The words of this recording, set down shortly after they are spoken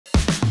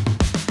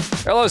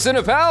Hello,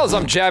 Cinepals.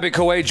 I'm Jabby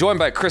Kuwait, joined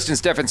by KRISTEN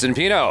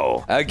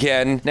STEPHENSONPINO.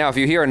 Again. Now, if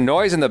you hear a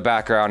noise in the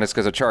background, it's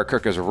because Achara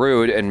Cook is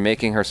rude and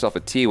making herself a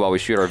tea while we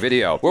shoot our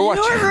video. You're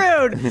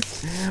rude.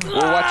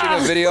 We're watching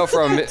a video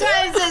from...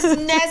 Sometimes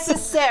it's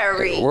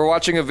necessary. We're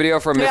watching a video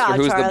from Mr.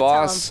 Who's the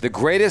Boss, the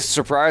greatest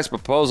surprise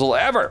proposal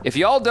ever. If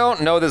y'all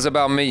don't know this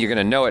about me, you're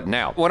gonna know it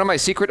now. One of my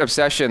secret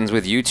obsessions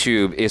with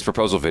YouTube is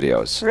proposal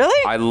videos.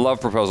 Really? I love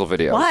proposal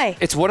videos. Why?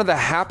 It's one of the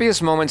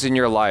happiest moments in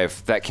your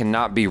life that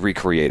cannot be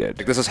recreated.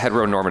 Like, this is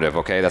heteronormative,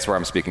 okay? That's where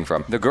I'm speaking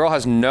from. The girl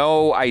has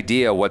no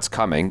idea what's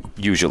coming,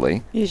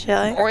 usually.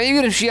 Usually. Or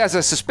even if she has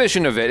a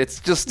suspicion of it, it's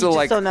just still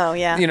like, don't know,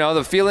 yeah. You know,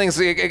 the feelings,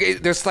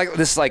 there's like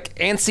this like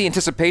antsy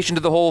anticipation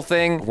to the whole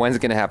thing. When's it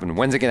gonna happen?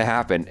 When's it gonna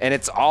happen? And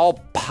it's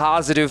all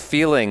positive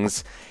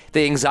feelings.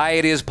 The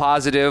anxiety is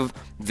positive.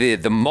 The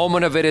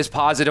moment of it is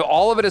positive.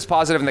 All of it is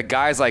positive. And the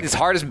guy's like, his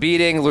heart is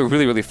beating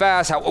really, really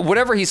fast.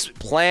 Whatever he's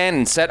planned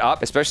and set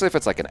up, especially if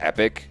it's like an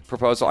epic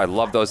proposal. I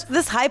love those.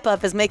 This hype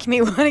up is making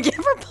me want to get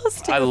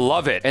proposed to. I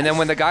love it. And then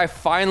when the guy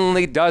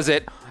finally does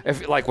it,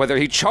 if, like whether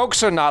he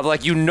chokes or not,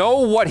 like you know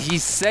what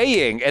he's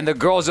saying. And the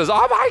girl says,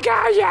 oh my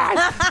God,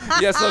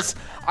 yes. Yes,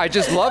 I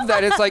just love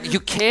that. It's like, you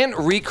can't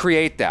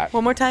recreate that.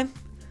 One more time.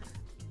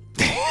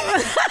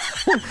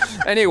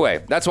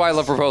 Anyway, that's why I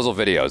love proposal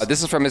videos.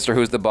 This is from Mr.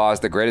 Who's the Boss,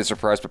 the greatest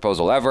surprise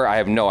proposal ever. I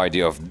have no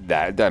idea if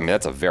that, I mean,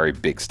 that's a very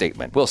big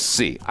statement. We'll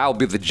see. I'll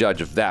be the judge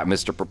of that.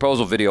 Mr.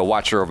 Proposal Video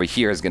Watcher over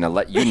here is gonna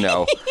let you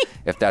know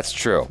if that's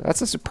true.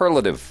 That's a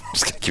superlative. I'm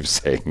just gonna keep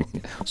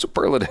saying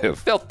superlative.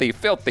 Filthy,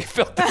 filthy,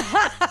 filthy.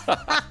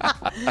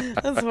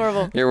 That's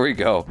horrible. Here we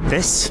go.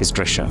 This is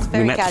Trisha.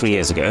 We met 3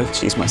 years ago.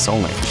 She's my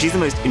soulmate. She's the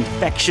most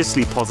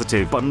infectiously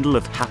positive bundle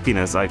of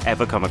happiness I've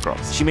ever come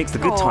across. She makes the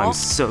good times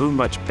so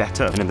much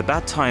better. And in the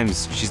bad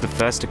times, she's the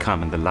first to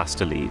come and the last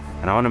to leave.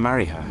 And I want to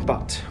marry her.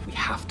 But we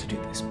have to do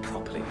this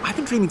properly. I've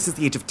been dreaming since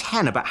the age of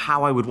 10 about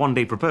how I would one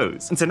day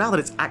propose. And so now that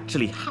it's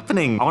actually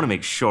happening, I want to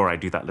make sure I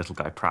do that little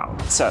guy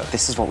proud. So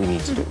this is what we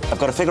need to do. I've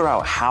got to figure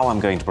out how I'm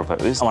going to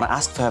propose. I want to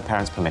ask for her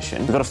parents' permission.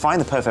 We've got to find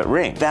the perfect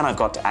ring. Then I've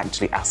got to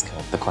actually ask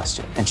her the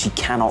question. And she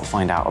cannot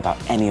find out about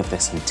any of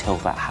this until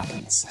that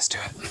happens. Let's do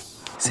it.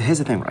 So here's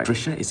the thing, right?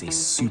 Trisha is a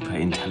super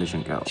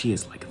intelligent girl. She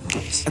is like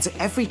this. And so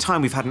every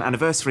time we've had an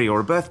anniversary or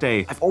a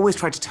birthday, I've always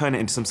tried to turn it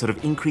into some sort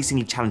of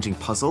increasingly challenging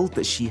puzzle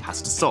that she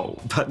has to solve.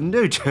 But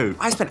no joke,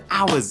 I spent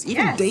hours,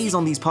 even days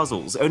on these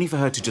puzzles, only for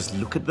her to just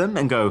look at them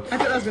and go, I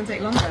thought that was gonna take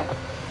longer.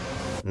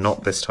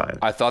 Not this time.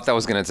 I thought that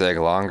was gonna take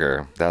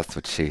longer. That's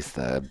what she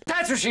said.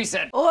 That's what she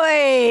said.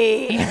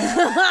 Oi!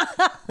 Oh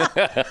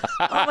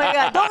my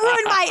God! Don't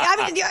ruin my.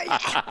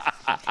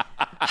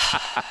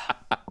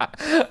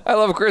 I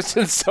love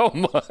KRISTEN so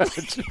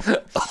much.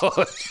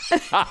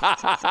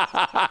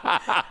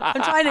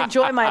 I'm trying to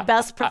enjoy my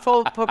best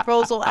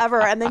proposal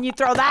ever, and then you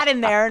throw that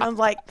in there, and I'm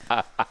like.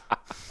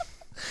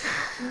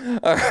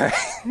 All right.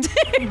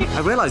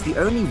 I realized the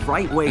only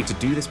right way to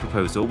do this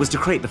proposal was to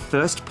create the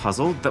first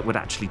puzzle that would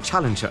actually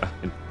challenge her,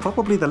 and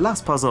probably the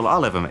last puzzle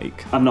I'll ever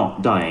make. I'm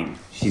not dying.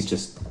 She's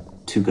just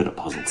too good at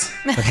puzzles.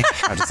 Okay,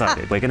 I've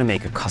decided. We're gonna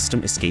make a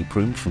custom escape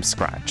room from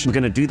scratch. We're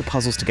gonna do the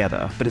puzzles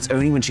together, but it's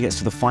only when she gets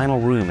to the final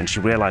room and she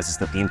realizes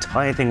that the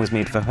entire thing was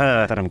made for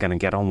her that I'm gonna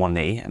get on one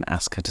knee and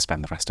ask her to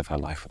spend the rest of her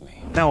life with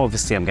me. Now,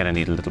 obviously, I'm gonna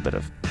need a little bit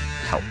of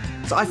help.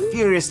 So I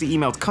furiously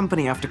emailed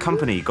company after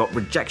company, got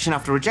rejection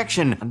after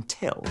rejection,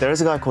 until there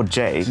is a guy called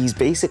Jay. He's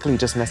basically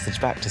just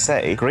messaged back to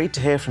say, great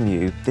to hear from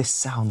you. This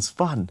sounds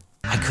fun.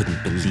 I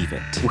couldn't believe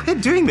it. We're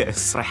doing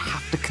this, but I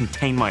have to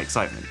contain my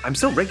excitement. I'm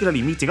still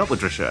regularly meeting up with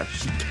Trisha.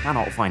 She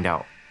cannot find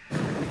out.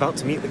 I'm about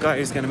to meet the guy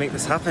who's going to make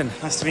this happen.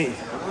 Nice to meet you.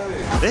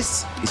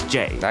 This is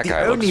Jay, that the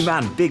guy only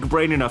man big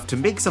brain enough to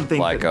make something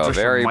like that a Trisha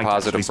very might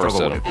positive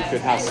person. He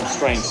could have some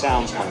strange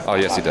sounds coming. Oh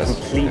yes, he does.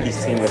 Completely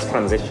seamless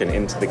transition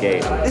into the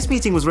game. This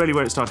meeting was really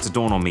where it started to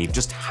dawn on me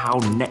just how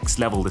next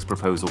level this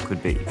proposal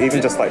could be.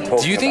 Even just like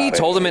talking. Do you think he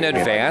told him in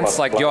advance,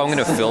 like, yo, I'm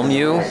gonna film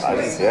you?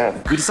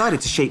 Yeah. We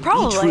decided to shape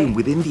each room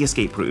within the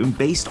escape room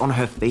based on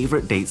her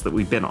favorite dates that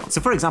we've been on.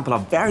 So for example, our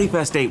very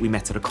first date we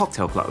met at a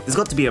cocktail club. There's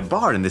got to be a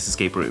bar in this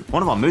escape room.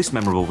 One of our most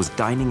memorable was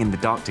dining in the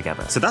dark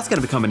together. So that's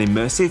gonna become an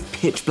immersive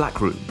pitch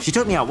black room. She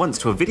took me out once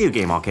to a video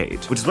game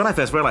arcade, which is when I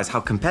first realized how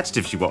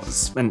competitive she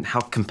was and how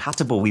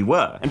compatible we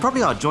were. And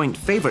probably our joint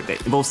favorite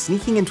date involved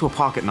sneaking into a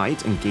park at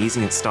night and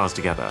gazing at stars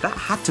together. That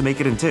had to make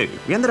it in two.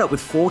 We ended up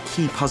with 4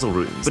 key puzzle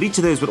rooms, but each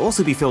of those would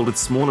also be filled with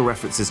smaller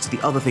references to the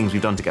other things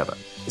we've done together.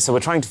 So we're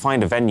trying to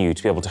find a venue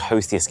to be able to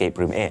host the escape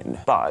room in,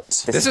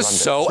 but this is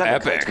so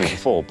epic.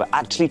 Before, but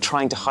actually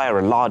trying to hire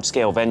a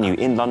large-scale venue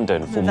in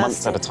London for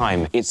months at a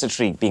time, it's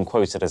literally being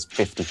quoted as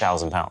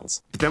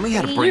 £50,000. But then we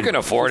had a break. You can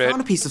afford it. We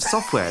found a piece of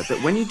software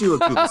that when you do a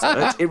Google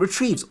search, it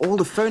retrieves all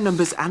the phone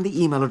numbers and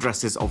the email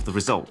addresses of the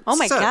results. Oh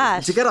my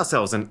gosh. To get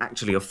ourselves an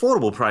actually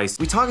affordable price,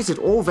 we targeted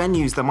all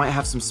venues that might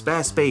have some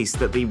spare space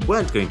that they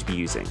weren't going to be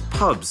using.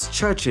 Pubs,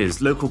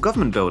 churches, local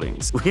government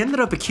buildings. We ended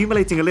up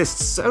accumulating a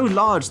list so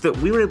large that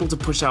we were able to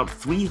push out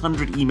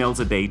 300 emails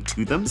a day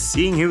to them,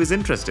 seeing who was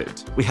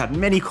interested. We had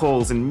many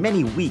calls and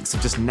many weeks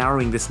of just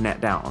narrowing this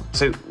net down.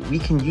 So we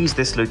can use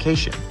this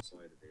location.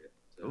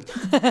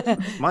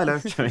 Milo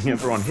showing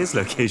everyone his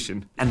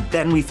location. And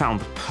then we found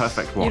the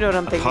perfect one. You know what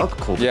I'm a thinking. pub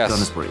called Yes.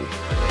 Gunnersbury.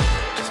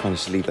 Just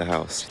managed to leave the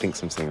house. She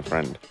thinks I'm seeing a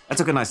friend. I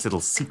took a nice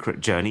little secret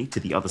journey to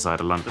the other side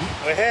of London.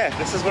 We're here.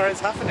 This is where it's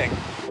happening.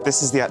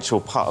 This is the actual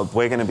pub.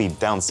 We're going to be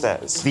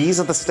downstairs. These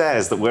are the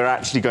stairs that we're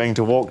actually going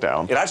to walk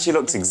down. It actually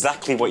looks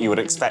exactly what you would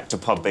expect a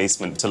pub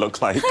basement to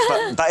look like.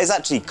 But that is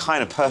actually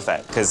kind of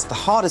perfect, because the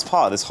hardest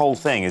part of this whole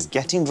thing is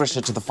getting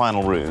Drisha to the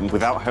final room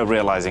without her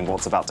realizing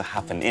what's about to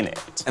happen in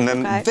it. And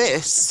then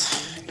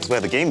this is where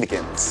the game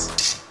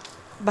begins.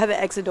 By the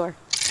exit door.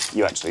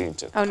 You actually need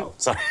to. Oh, no.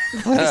 Sorry.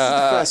 This is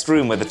the first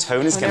room where the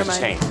tone is going to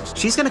never mind. change.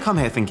 She's going to come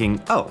here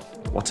thinking, oh,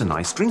 what a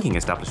nice drinking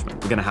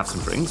establishment. We're going to have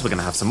some drinks, we're going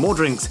to have some more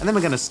drinks, and then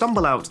we're going to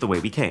stumble out the way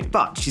we came.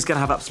 But she's going to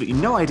have absolutely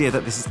no idea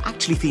that this is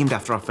actually themed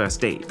after our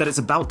first date, that it's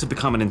about to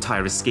become an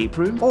entire escape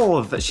room,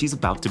 or that she's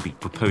about to be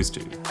proposed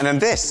to. And then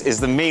this is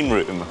the main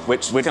room,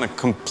 which we're going to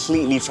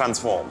completely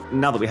transform.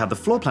 Now that we have the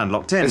floor plan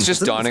locked in, It's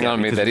just a little dawning on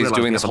scary me because that we he's realised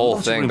doing we this have a whole lot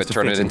of thing, rooms but to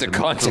turn fit it into and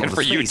not content fill all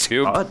for the space.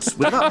 YouTube. But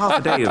with about half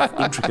a day of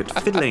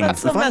intricate fiddling,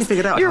 That's we the finally best.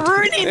 figured out You're how to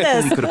ruining fit this.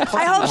 everything we could have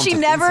I possibly hope she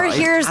wanted never inside,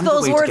 hears and a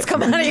those way to words get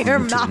come from out of one your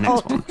room to the next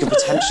mouth. one. Could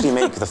potentially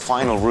make the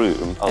final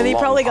room a And he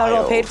long probably got it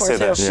all pile paid for, so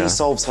that too. she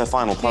solves her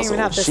final Can't even puzzle.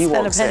 have to She spend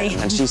a walks penny. in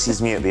and she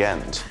sees me at the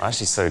end. I'm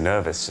actually so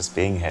nervous just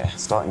being here,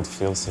 starting to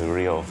feel so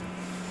real.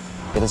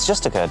 It has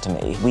just occurred to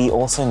me, we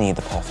also need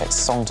the perfect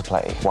song to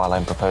play while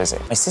I'm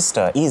proposing. My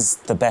sister is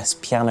the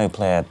best piano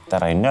player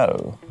that I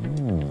know.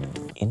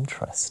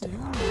 Interesting.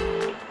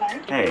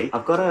 Hey,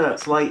 I've got a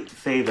slight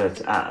favour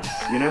to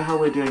ask. You know how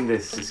we're doing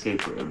this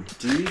escape room?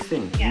 Do you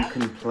think you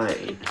can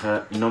play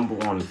her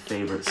 #1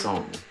 favourite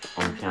song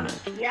on piano?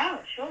 Yeah,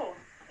 sure.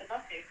 I'd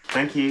love to.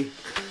 Thank you.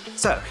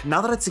 So,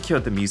 now that I'd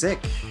secured the music,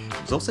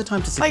 it was also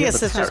time to secure your the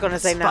sister's gonna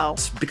parents. say no.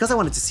 But because I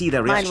wanted to see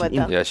their Mine reaction would, in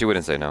though. Yeah, she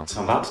wouldn't say no.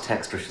 I'm about to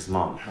text Trisha's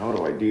mom. How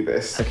do I do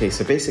this? Okay,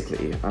 so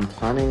basically, I'm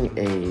planning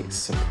a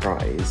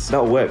surprise.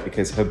 That'll work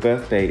because her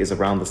birthday is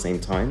around the same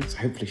time, so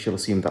hopefully she'll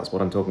assume that's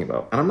what I'm talking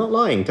about. And I'm not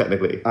lying,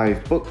 technically.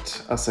 I've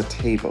booked us a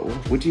table.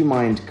 Would you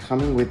mind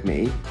coming with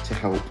me to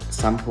help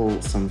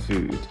sample some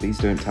food? Please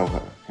don't tell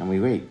her. Can we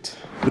wait?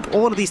 With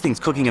all of these things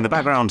cooking in the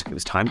background, it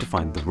was time to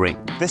find the ring.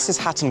 This is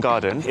Hatton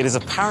Garden. It is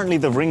apparently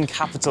the ring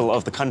capital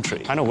of the country.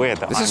 Kind of weird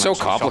that This I'm is so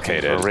actually shopping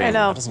complicated. for a ring. I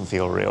know. That doesn't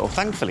feel real.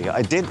 Thankfully,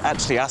 I did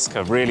actually ask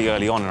her really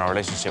early on in our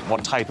relationship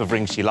what type of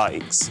ring she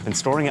likes. Been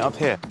storing it up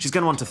here. She's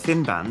going to want a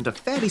thin band, a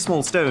fairly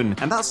small stone,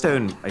 and that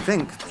stone, I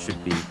think,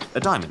 should be a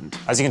diamond.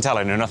 As you can tell,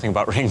 I know nothing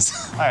about rings.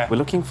 We're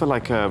looking for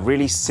like a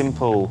really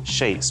simple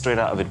shape straight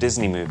out of a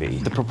Disney movie.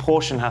 The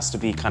proportion has to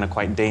be kind of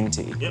quite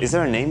dainty. Yep. Is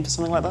there a name for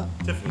something like that?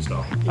 Tiffany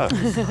style. Oh,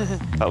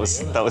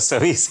 that was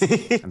so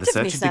easy. And the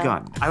search has style.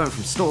 begun. I went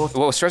from store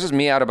What stresses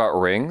me out about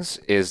rings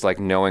is like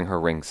knowing her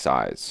ring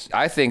size.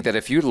 I think that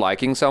if you're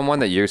liking someone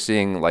that you're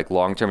seeing like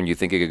long term and you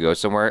think it could go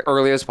somewhere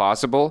early as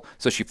possible,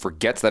 so she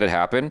forgets that it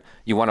happened,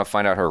 you want to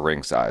find out her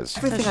ring size.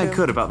 everything I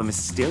could about the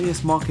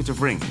mysterious market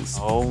of rings.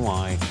 Oh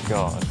my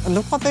God. And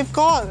look what they've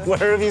got.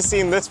 Where have you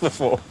seen this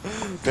before?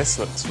 This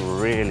looks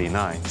really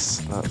nice.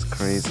 That's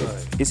crazy.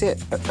 Is it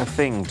a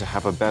thing to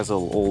have a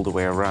bezel all the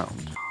way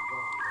around?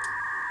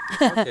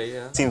 Okay,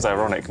 yeah. Seems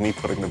ironic, me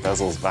putting the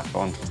bezels back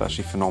on. It's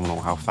actually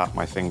phenomenal how fat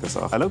my fingers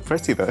are. I look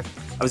pretty though.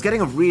 I was getting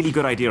a really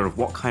good idea of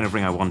what kind of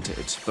ring I wanted,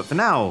 but for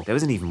now, there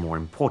was an even more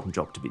important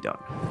job to be done.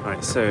 All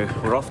right, so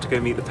we're off to go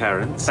meet the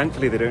parents.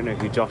 Thankfully, they don't know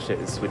who Josh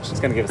is, which is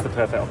going to give us the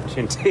perfect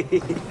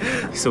opportunity.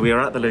 So we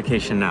are at the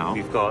location now.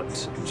 We've got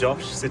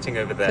Josh sitting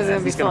over there. He's gonna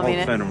be He's going to hold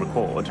the filming phone and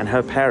record. And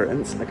her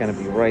parents are going to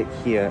be right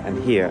here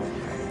and here.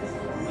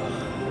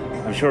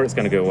 I'm sure it's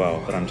going to go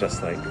well, but I'm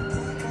just like,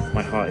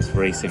 my heart is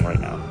racing right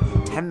now.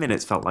 10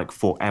 minutes felt like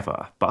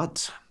forever,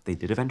 but they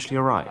did eventually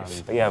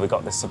arrive. But yeah, we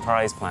got this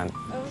surprise plan.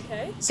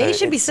 Okay. So They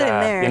should be it's, sitting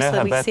there you know so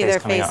her we can see birthday's their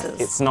coming up.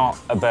 faces. It's not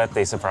a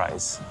birthday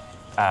surprise.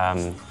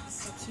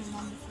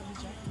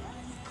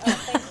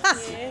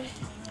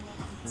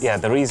 Yeah,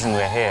 the reason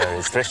we're here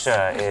is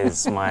Trisha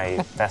is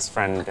my best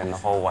friend in the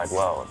whole wide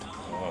world.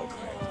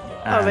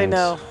 Oh, they And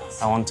know.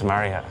 I want to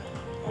marry her.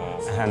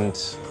 And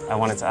I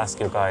wanted to ask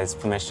your guys'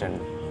 permission.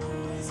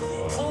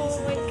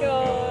 Oh my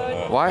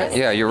God. Why?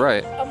 Yeah, you're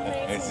right.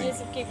 Amazing news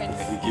you've given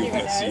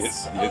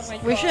us. Oh my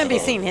We shouldn't be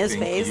God. seeing his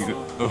face.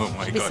 Oh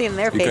my Should be God. seeing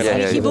their face. Yeah,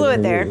 yeah, He yeah. blew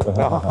it there. Kind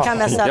of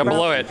messed up, Yeah, bro.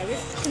 below it.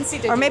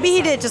 Consider Or maybe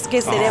he did just in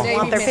case they didn't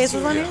want their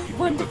faces on here.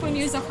 Wonderful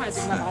news I've had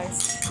in my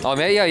lives. Oh,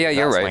 yeah, you're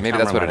That's right. my Maybe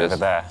that's what it cameraman is. over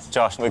there.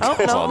 Josh, we're Oh,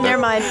 good. no,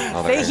 never mind.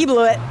 there. He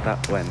blew it.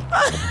 That went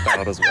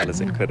about as well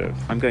as it could have.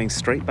 I'm going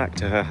straight back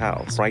to her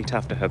house right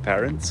after her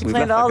parents. We've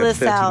planned left all like a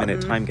this out,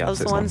 30-minute time and gap, that was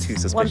so it's one- not too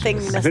suspicious. one thing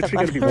we I'm messed up literally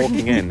going to be on.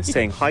 walking in,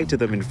 saying hi to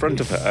them in front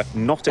of her,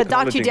 not But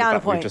docked you acknowledging the down a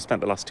fact we've point. just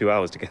spent the last 2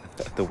 hours together.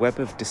 The web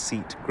of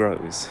deceit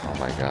grows. Oh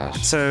my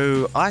gosh.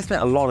 So I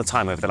spent a lot of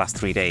time over the last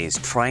 3 days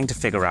trying to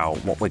figure out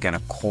what we're going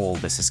to call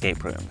this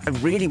escape room. I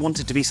really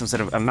wanted to be some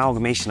sort of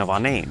amalgamation of our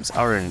names,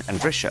 Aaron and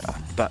Drisha,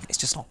 but it's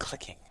just not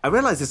clicking. I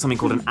realised there's something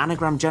called an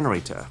anagram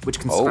generator, which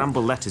can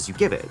scramble letters you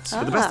give it.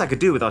 But the best I could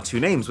do with our two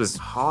names was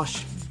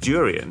harsh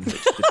durian, which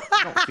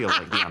not feel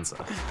like the answer.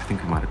 I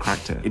think we might have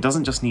cracked it. It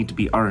doesn't just need to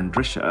be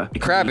Drisha.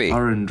 It can be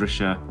Krabby.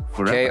 Drisha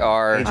forever.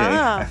 K-R...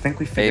 I think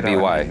we figured out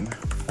A-B-Y. a name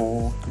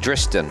for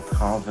Driston.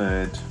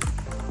 Harvard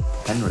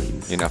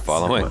Henry's. You're not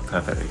following.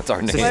 Perfectly. That's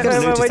our name. So she's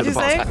going to notice what'd that the you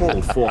bar's say?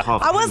 called for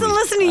Harvard I wasn't Henry's.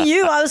 listening to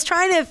you. I was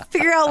trying to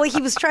figure out what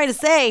he was trying to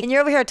say, and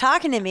you're over here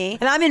talking to me,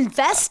 and I'm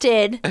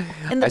invested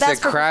in the I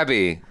best. said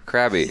Krabby.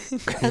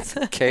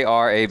 Krabby.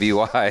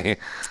 K-R-A-B-Y.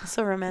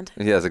 So romantic.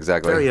 Yes,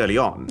 exactly. Very early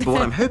on. But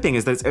what I'm hoping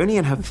is that it's only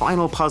in her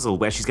final puzzle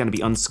where she's going to be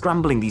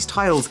unscrambling these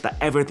tiles that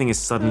everything is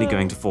suddenly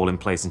going to fall in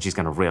place and she's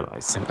going to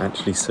realize. I'm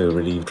actually so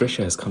relieved.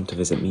 Drisha has come to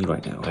visit me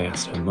right now. I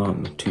asked her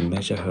mum to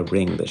measure her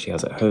ring that she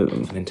has at home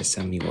and then to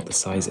send me what the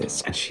size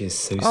is. And she is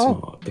so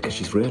smart because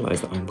she's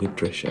realized that I'm with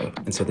Drisha.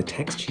 And so the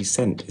text she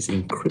sent is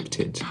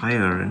encrypted. Hi,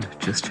 Aaron.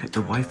 Just checked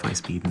the Wi-Fi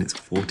speed and it's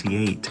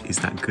 48. Is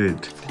that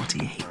good?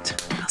 48.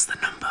 That's the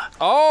number.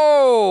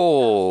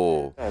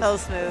 Oh! That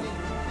was smooth.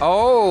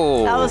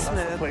 Oh! That was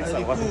smooth.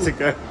 That wasn't to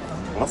go.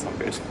 That's not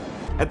good.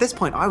 At this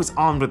point, I was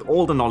armed with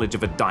all the knowledge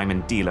of a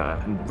diamond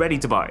dealer and ready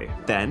to buy.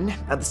 Then,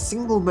 at the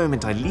single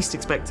moment I least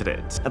expected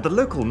it, at the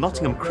local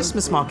Nottingham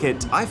Christmas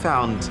market, I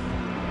found...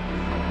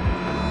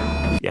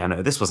 Yeah,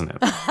 no, this wasn't it.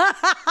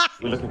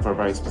 We're looking for a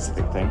very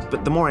specific thing.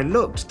 But the more I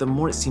looked, the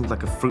more it seemed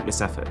like a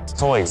fruitless effort.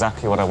 It's all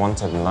exactly what I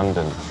wanted in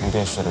London. Maybe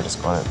I should have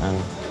just got it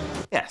then.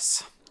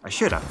 Yes, I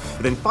should have.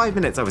 Within 5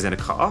 minutes, I was in a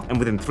car, and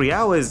within 3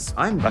 hours,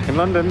 I'm back in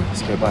London.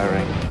 Let's go buy a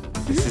ring.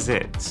 This is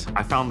it.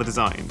 I found the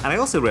design. And I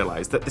also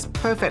realized that this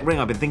perfect ring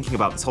I've been thinking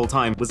about this whole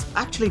time was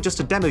actually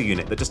just a demo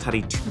unit that just had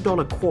a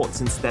 $2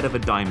 quartz instead of a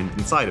diamond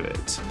inside of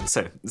it.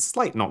 So, a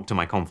slight knock to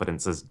my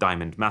confidence as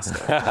diamond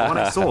master. But when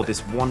I saw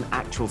this one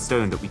actual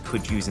stone that we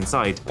could use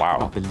inside, I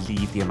couldn't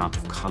believe the amount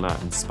of color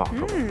and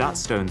sparkle. That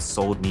stone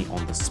sold me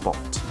on the spot.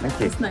 Thank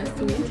you. It's nice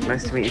to meet you.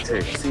 Nice to meet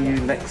you too. See you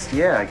next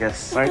year, I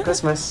guess. Merry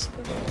Christmas.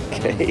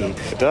 Okay,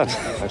 done.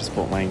 I just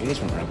bought my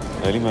engagement ring.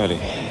 Holy moly.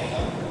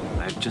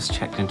 I've just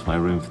checked into my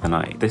room for the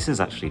night. This is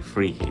actually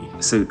freaky.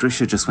 So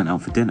Drisha just went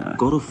out for dinner.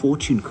 Got a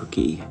fortune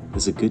cookie.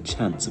 There's a good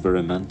chance of a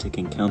romantic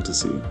encounter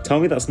soon. Tell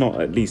me that's not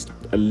at least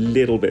a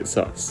little bit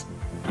sus.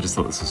 I just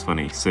thought this was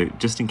funny. So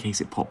just in case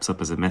it pops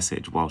up as a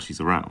message while she's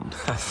around.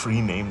 I've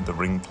renamed the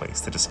ring place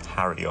to just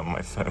Harry on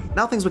my phone.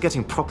 Now things were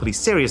getting properly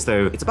serious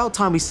though, it's about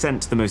time we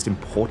sent the most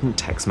important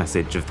text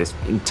message of this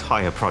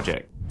entire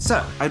project.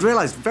 So, I'd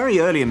realized very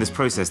early in this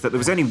process that there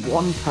was only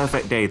one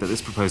perfect day that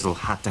this proposal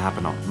had to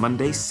happen on,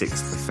 Monday,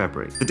 6th of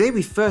February. The day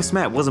we first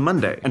met was a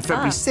Monday, and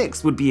February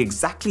 6th would be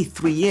exactly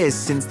 3 years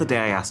since the day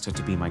I asked her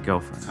to be my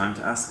girlfriend. Time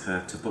to ask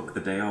her to book the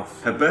day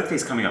off. Her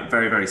birthday's coming up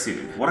very, very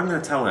soon. What I'm gonna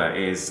tell her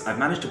is I've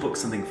managed to book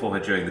something for her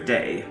during the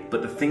day,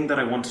 but the thing that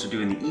I wanted to do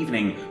in the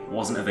evening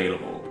wasn't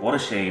available. What a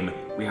shame,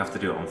 we have to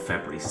do it on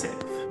February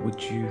 6th. Would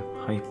you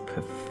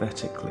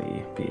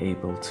hypothetically be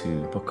able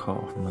to book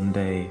off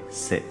Monday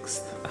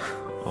 6th?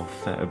 of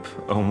Feb.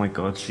 Oh my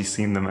god, she's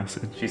seen the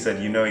message. She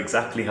said, you know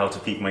exactly how to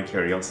pique my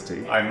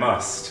curiosity. I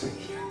must.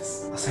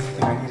 Yes, that's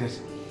everything I needed.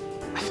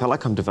 I feel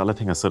like I'm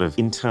developing a sort of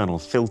internal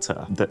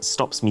filter that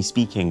stops me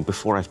speaking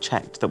before I've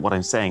checked that what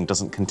I'm saying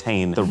doesn't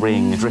contain the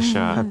ring,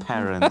 Drisha, her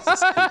parents,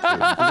 escape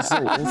room. And this is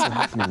all also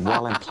happening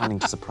while I'm planning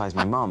to surprise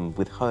my mum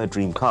with her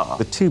dream car.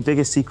 The two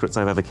biggest secrets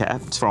I've ever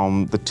kept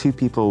from the two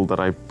people that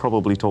I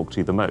probably talk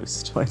to the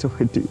most. Why do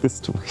I do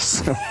this to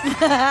myself?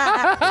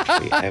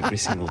 Every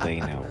single day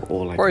now,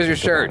 all I Where's can your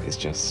think shirt? about is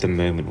just the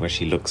moment where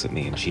she looks at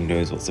me and she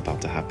knows what's about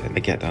to happen.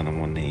 I get down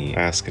on one knee,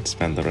 I ask her to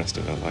spend the rest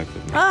of her life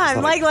with me. Ah,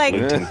 I'm like,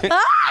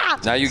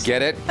 Now you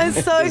get it? I'm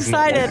so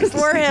excited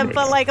for him,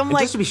 but like, I'm And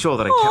like, just to be sure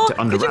that I kept it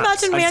under could you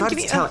wraps, imagine, I man, decided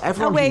give to tell me-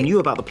 everyone wait. who knew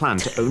about the plan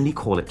to only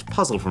call it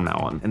Puzzle from now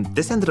on, and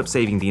this ended up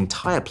saving the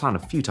entire plan a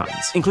few times,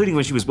 including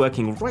when she was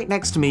working right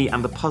next to me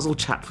and the puzzle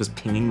chat was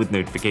pinging with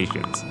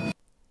notifications.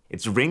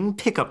 It's ring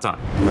pickup time.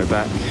 We're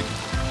back.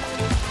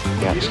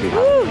 We actually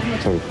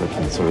have so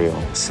freaking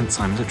surreal. Since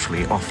I'm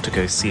literally off to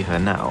go see her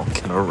now, I'm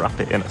gonna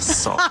wrap it in a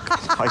sock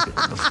and hide it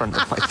in the front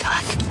of my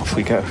bag. Off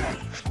we go.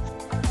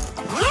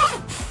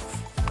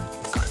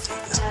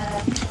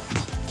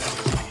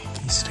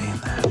 Stay in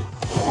there.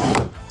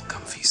 I'll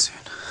come for you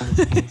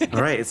soon.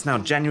 All right, it's now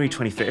January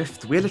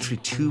 25th. We're literally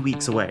 2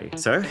 weeks away.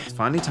 So it's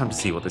finally time to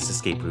see what this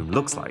escape room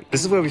looks like.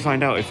 This is where we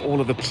find out if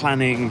all of the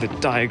planning, the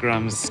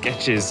diagrams,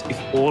 sketches, if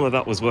all of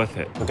that was worth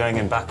it. We're going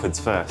in backwards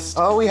first.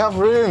 Oh, we have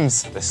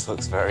rooms. This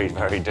looks very,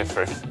 very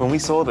different. When we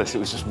saw this, it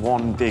was just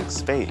one big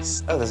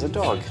space. Oh, there's a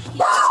dog.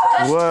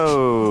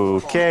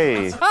 Whoa,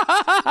 okay.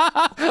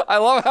 I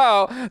love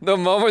how the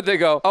moment they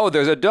go, oh,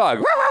 there's a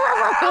dog.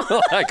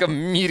 Like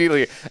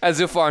immediately, as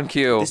if on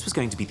cue. This was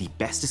going to be the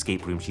best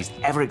escape room she's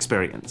ever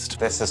experienced.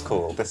 This is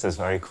cool. This is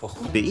very cool.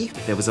 B,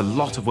 there was a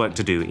lot of work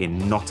to do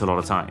in not a lot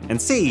of time. And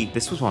C,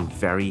 this was one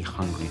very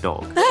hungry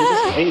dog.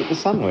 Ate the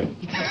sandwich.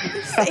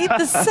 ate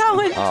the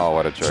sandwich. Oh,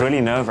 what a It's jerk.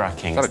 really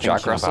nerve-wracking Is that a Jack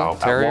thinking Russell about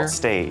at Terrier? what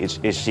stage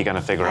is she going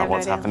to figure I out have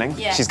what's no idea. happening.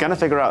 Yeah. She's going to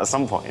figure out at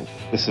some point.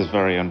 This is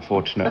very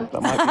unfortunate.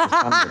 That might be the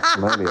sandwich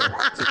from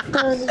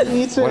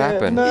earlier. What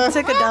happened? He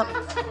took a dump.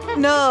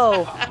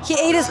 No, he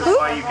ate his poop.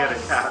 Why you get a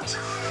cat.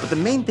 The the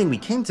main thing we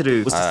came to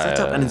do was to set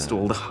up and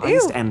install the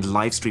highest-end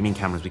live streaming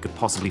cameras we could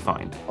possibly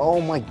find. Oh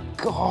my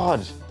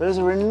God, those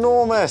are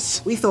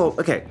enormous. We thought,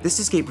 okay, this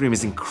escape room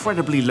is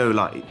incredibly low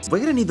light. We're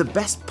gonna need the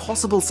best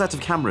possible set of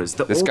cameras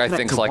that This all guy connect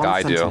thinks to like one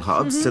I do. central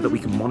hub so that we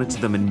can monitor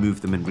them and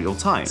move them in real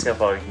time. See how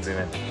far we can zoom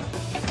in.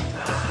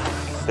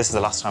 This is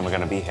the last time we're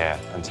going to be here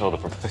until the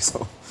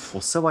proposal.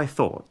 Or so I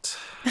thought.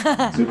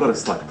 So we've got a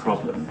slight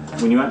problem.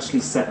 When you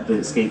actually set the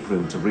escape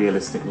room to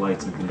realistic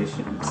lighting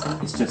conditions,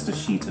 it's just a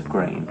sheet of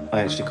grain.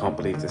 I actually can't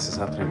believe this is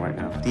happening right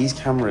now. These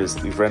cameras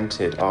that we've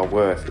rented are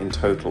worth in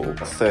total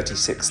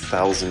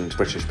 36,000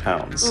 British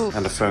pounds,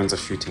 and the phones are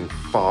shooting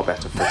far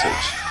better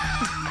footage.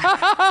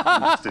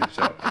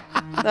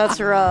 That's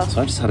rough.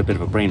 So I just had a bit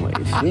of a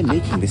brainwave. We're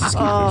making this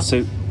escape room,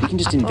 so we can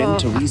just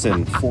invent a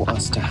reason for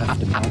us to have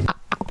to mount.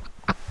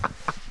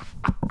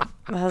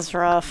 That's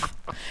rough.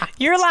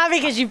 You're laughing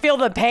because you feel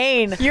the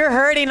pain. You're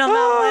hurting on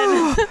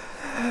that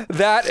one.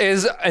 That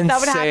is insane. That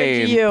would happen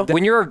to you.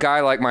 When you're a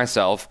guy like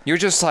myself, you're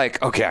just like,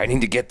 okay, I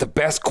need to get the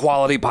best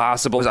quality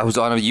possible. I was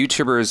on a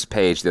YouTuber's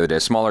page the other day, a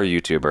smaller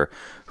YouTuber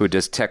who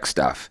does tech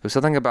stuff. It was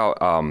something about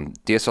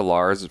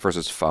DSLRs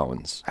versus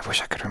phones. I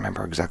wish I could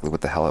remember exactly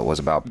what the hell it was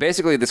about.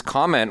 Basically, this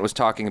comment was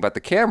talking about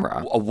the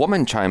camera. A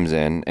woman chimes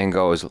in and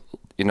goes,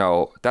 you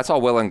know, that's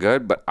all well and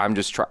good, but I'm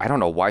just I don't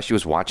know why she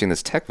was watching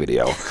this tech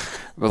video.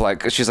 But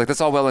like, she's like, that's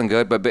all well and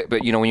good,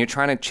 but you know, when you're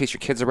trying to chase your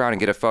kids around and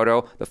get a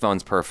photo, the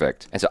phone's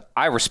perfect. And so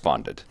I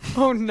responded.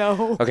 Oh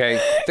no. Okay.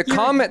 The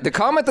comment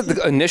that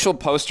the initial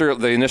poster,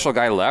 the initial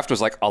guy left was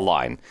like a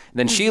line.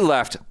 Then she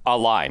left a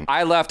line.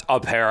 I left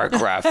a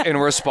paragraph in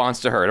response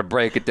to her to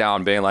break it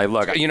down, being like,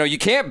 look, you know, you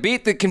can't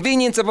beat the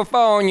convenience of a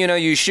phone. You know,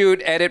 you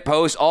shoot, edit,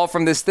 post all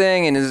from this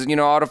thing and is, you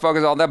know,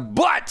 autofocus, all that.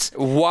 But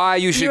why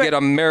you should get a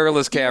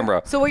mirrorless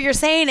camera. So what you're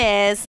saying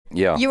is,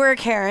 yeah, you were a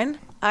Karen.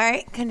 All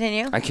right,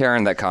 continue. I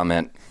Karen that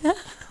comment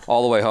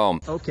all the way home.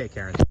 Okay,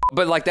 Karen.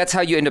 But like, that's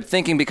how you end up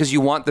thinking because you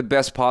want the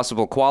best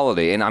possible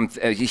quality. And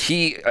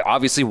he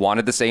obviously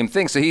wanted the same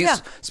thing. So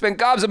he's spent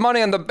gobs of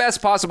money on the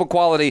best possible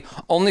quality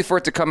only for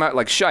it to come out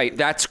like shite.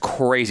 That's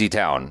crazy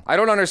town. I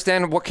don't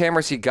understand what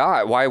cameras he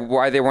got.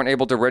 Why they weren't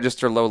able to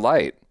register low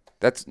light.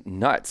 That's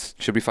nuts.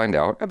 Should we find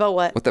out? About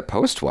what? What the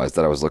post was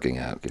that I was looking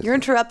at. You're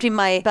interrupting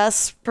my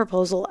best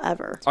proposal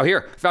ever. Oh,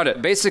 here. Found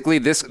it. Basically,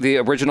 the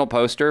original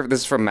poster,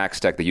 this is from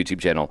Max Tech, the YouTube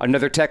channel.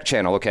 Another tech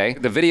channel, okay?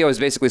 The video is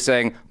basically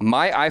saying,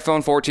 my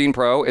iPhone 14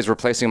 Pro is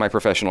replacing my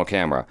professional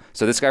camera.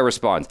 So this guy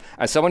responds,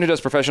 as someone who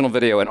does professional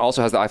video and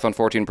also has the iPhone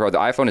 14 Pro, the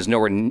iPhone is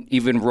nowhere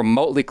even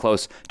remotely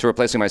close to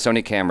replacing my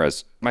Sony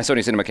cameras, my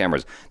Sony cinema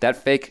cameras. That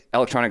fake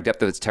electronic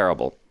depth is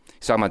terrible.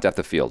 He's talking about depth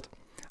of field.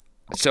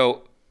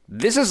 So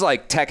this is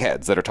like tech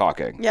heads that are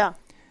talking. Yeah.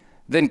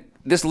 Then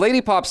this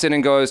lady pops in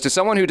and goes, to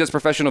someone who does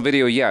professional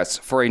video, yes.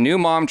 For a new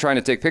mom trying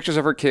to take pictures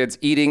of her kids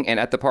eating and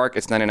at the park,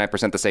 it's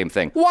 99% the same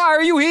thing. Why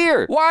are you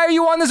here? Why are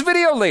you on this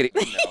video, lady?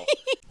 No.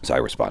 So I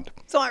respond.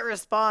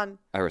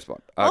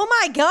 Oh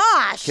my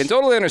gosh. Can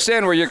totally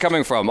understand where you're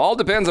coming from. All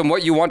depends on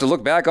what you want to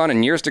look back on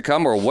in years to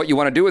come or what you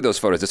want to do with those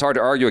photos. It's hard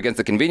to argue against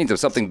the convenience of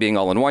something being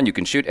all in one. You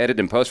can shoot, edit,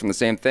 and post from the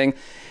same thing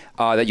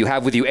that you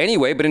have with you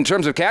anyway. But in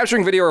terms of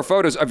capturing video or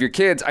photos of your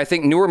kids, I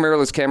think newer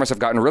mirrorless cameras have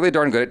gotten really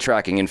darn good at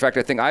tracking. In fact,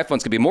 I think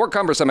iPhones can be more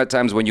cumbersome at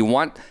times when you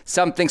want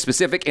something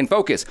specific in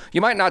focus.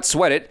 You might not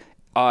sweat it.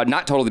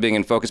 Not totally being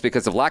in focus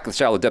because of lack of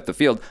shallow depth of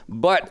field,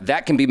 but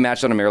that can be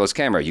matched on a mirrorless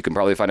camera. You can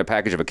probably find a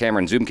package of a camera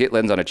and zoom kit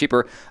lens on a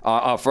cheaper,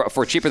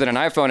 for cheaper than an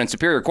iPhone and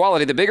superior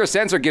quality. The bigger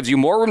sensor gives you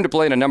more room to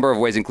play in a number of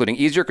ways, including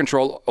easier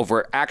control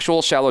over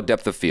actual shallow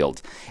depth of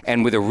field.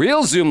 And with a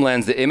real zoom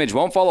lens, the image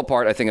won't fall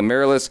apart. I think a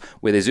mirrorless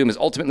with a zoom is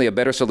ultimately a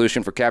better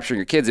solution for capturing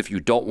your kids if you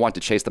don't want to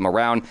chase them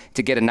around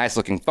to get a nice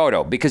looking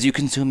photo, because you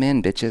can zoom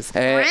in, bitches.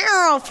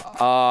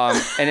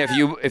 And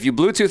if you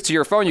Bluetooth to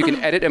your phone, you can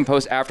edit and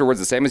post afterwards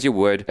the same as you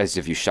would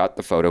as if you shot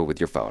the photo with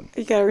your phone.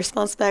 You got a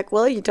response back,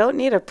 well, you don't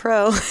need a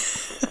pro.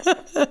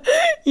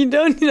 You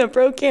don't need a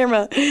pro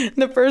camera in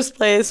the first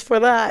place for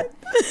that.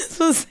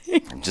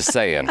 I'm just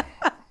saying.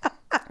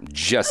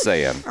 Just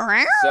saying.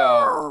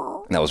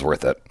 So, that was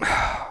worth it.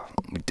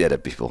 We did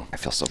it, people. I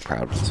feel so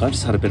proud. So I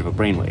just had a bit of a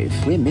brainwave.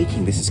 We're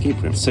making this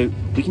escape room, so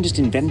we can just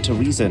invent a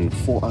reason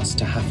for us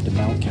to have to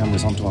mount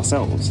cameras onto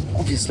ourselves,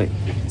 obviously.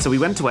 So we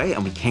went away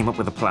and we came up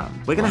with a plan.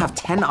 We're gonna have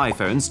 10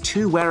 iPhones,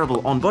 2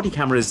 wearable on-body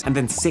cameras, and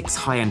then 6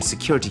 high-end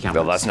security cameras.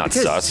 Well, that's not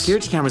because sus.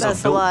 Security cameras are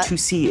built to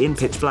see in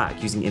pitch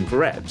black using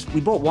infrared.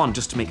 We bought one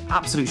just to make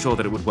absolute sure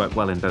that it would work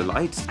well in low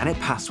light, and it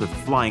passed with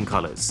flying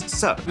colors.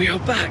 So, We are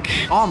back.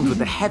 armed with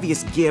the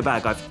heaviest gear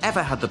bag I've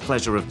ever had the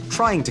pleasure of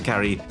trying to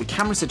carry, the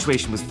camera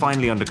situation was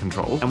finally under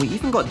control, and we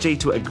even got Jay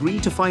to agree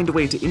to find a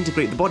way to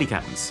integrate the body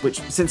cams,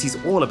 which, since he's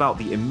all about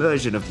the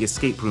immersion of the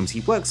escape rooms he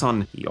works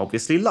on, he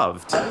obviously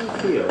loved. How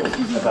do you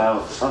feel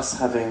about us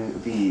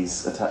having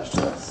these attached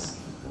to us?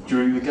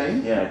 During the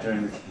game? Yeah,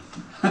 during the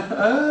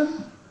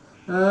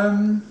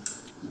game.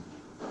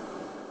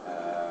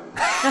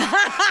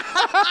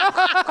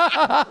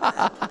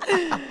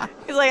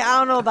 He's like, I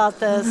don't know about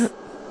this.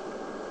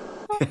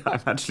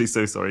 I'm actually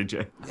so sorry,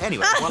 Jay.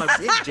 Anyway, while I was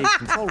in Jay's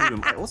control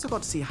room, I also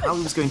got to see how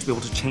he was going to be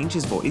able to change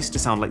his voice to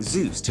sound like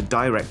Zeus to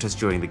direct us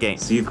during the game.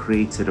 So you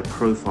created a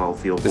profile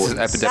for your voice.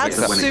 This is Epidemic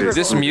Sound.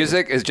 This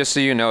music is, just so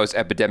you know, is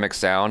Epidemic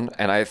Sound,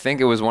 and I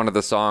think it was one of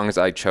the songs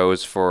I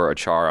chose for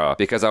Achara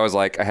because I was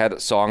like, I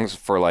had songs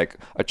for like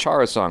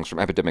Achara songs from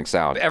Epidemic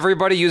Sound.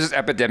 Everybody uses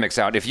Epidemic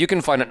Sound. If you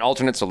can find an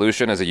alternate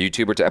solution as a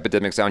YouTuber to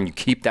Epidemic Sound, you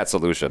keep that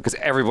solution because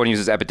everyone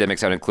uses Epidemic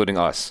Sound, including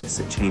us.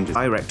 It changes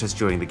direct us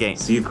during the game.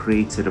 So you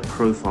created a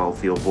profile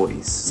for your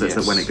voice so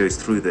that when it goes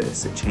through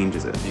this, it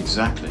changes it.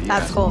 Exactly. Yeah.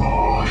 That's cool.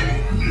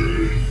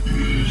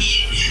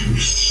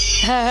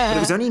 But it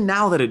was only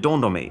now that it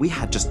dawned on me. We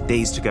had just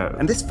days to go.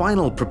 And this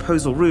final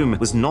proposal room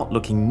was not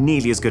looking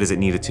nearly as good as it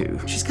needed to.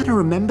 She's gonna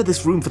remember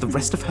this room for the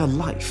rest of her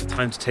life.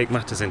 Time to take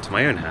matters into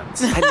my own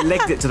hands. I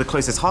legged it to the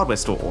closest hardware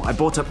store. I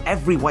bought up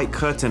every white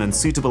curtain and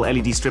suitable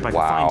LED strip I could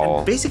find.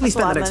 And basically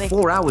spent the next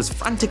 4 hours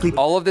frantically.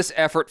 All of this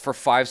effort for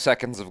 5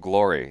 seconds of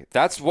glory.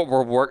 That's what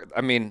we're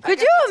I mean.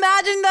 Could you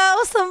imagine though,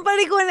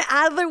 somebody going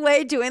out of their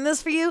way doing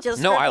this for you? Just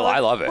no, I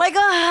love it. Like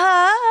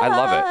I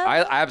love it.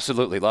 I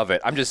absolutely love it.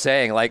 I'm just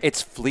saying, like,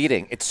 it's fleeting.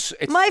 It's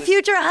my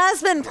future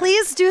husband,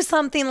 please do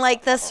something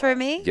like this for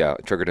me. Yeah,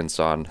 triggered in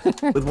son.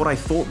 With what I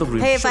thought the room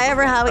Hey, if I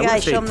ever have a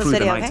guy, show him this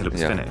video, okay? Until it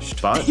was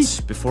finished. But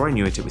before I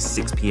knew it, it was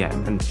 6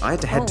 p.m. and I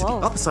had to head to the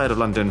other side of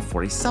London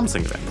for a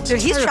Samsung event.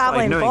 Dude, he's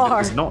traveling knowing far. that it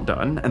was not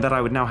done and that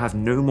I would now have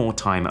no more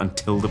time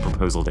until the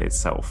proposal day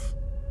itself.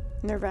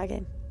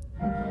 Nerve-wracking.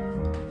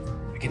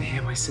 I can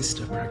hear my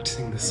sister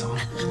practicing the song.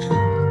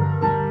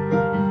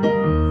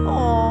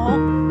 Aww.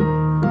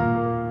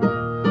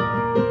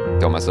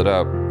 Don't mess it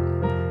up.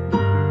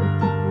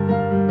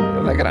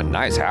 They got a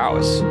nice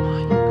house.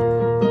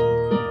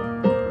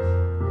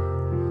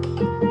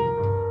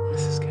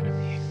 This is gonna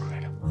be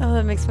incredible. Oh,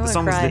 that makes me want The to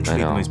song was cry.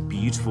 literally the most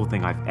beautiful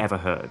thing I've ever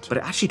heard. But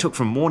it actually took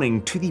from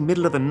morning to the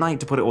middle of the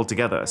night to put it all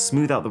together,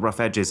 smooth out the rough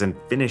edges, and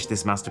finish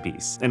this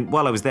masterpiece. And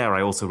while I was there,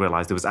 I also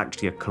realized there was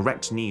actually a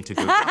correct knee to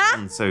go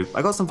down, so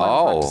I got some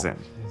final practice in.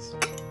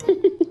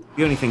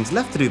 The only things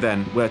left to do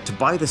then were to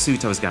buy the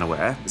suit I was gonna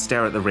wear,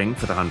 stare at the ring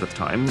for the 100th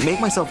time, make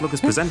myself look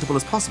as presentable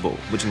as possible,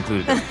 which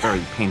included a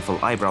very painful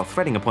eyebrow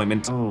threading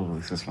appointment. Oh,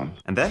 this is fun.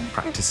 And then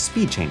practice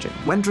speed changing.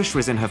 When Drisha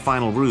is in her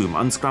final room,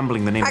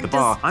 unscrambling the name of the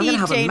bar, I'm gonna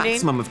have a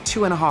maximum of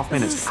 2.5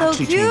 minutes to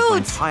actually change my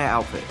entire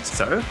outfit.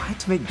 So I had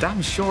to make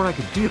damn sure I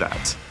could do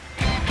that.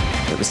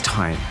 It was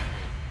time.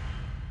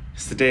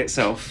 It's the day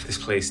itself. This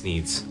place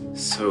needs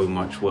so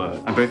much work.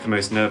 I'm both the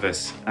most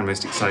nervous and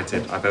most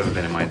excited I've ever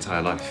been in my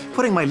entire life.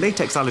 Putting my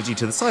latex allergy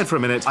to the side for a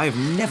minute, I have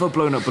never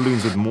blown up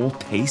balloons with more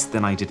pace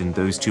than I did in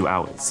those 2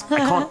 hours. I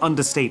can't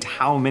understate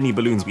how many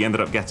balloons we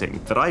ended up getting,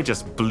 that I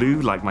just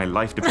blew like my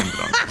life depended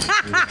on.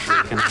 I'm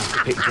literally gonna have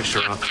to pick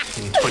Trisha up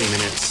in 20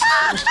 minutes.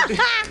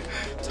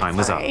 Time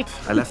was up.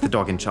 I left the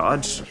dog in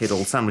charge, hid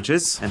all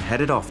sandwiches, and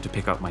headed off to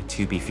pick up my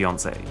to-be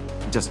fiancé.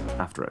 Just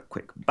after a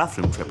quick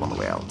bathroom trip on the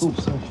way out.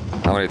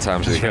 How many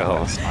times did you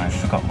go? I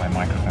forgot my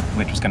microphone,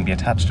 which was going to be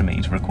attached to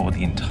me to record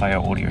the entire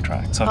audio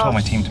track. So I told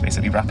my team to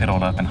basically wrap it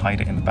all up and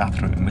hide it in the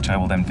bathroom, which I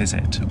will then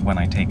visit when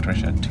I take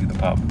Trisha to the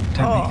pub.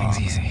 Don't make things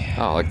easy.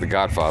 Oh, like The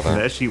Godfather.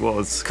 There she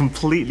was,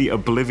 completely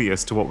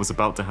oblivious to what was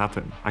about to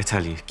happen. I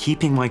tell you,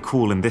 keeping my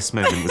cool in this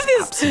moment was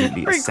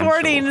absolutely essential.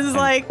 Recording is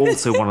like...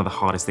 also one of the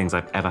hardest things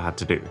I've ever had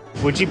to do.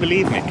 Would you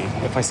believe me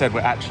if I said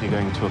we're actually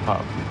going to a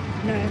pub?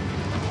 No.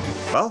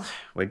 Well,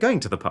 we're going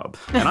to the pub,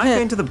 and I'm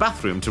going to the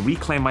bathroom to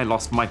reclaim my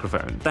lost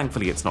microphone.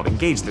 Thankfully, it's not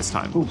engaged this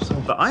time.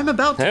 But I'm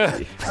about to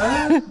be.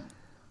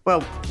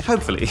 Well,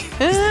 hopefully.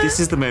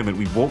 This is the moment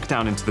we walk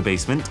down into the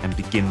basement and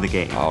begin the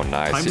game. Oh,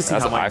 nice. Time to see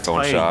That's how an my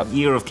iPhone entire shot.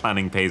 year of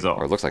planning pays off.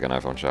 Or it looks like an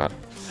iPhone shot.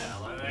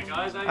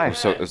 Hi.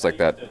 So it was like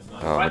that,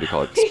 what do you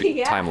call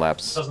it? Time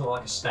lapse. Doesn't look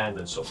like a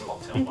standard sort of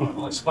cocktail bar.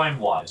 I'll explain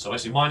why. So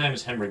basically, my name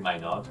is Henry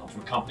Maynard. I'm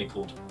from a company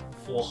called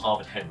 4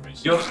 Harvard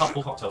Henrys. You have a couple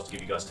of cocktails to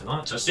give you guys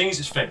tonight. So seeing as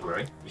it's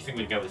February, we think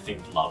we'd go with the theme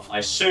of love. I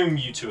assume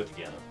you two are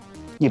together.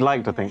 You'd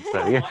like to think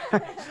so, yeah.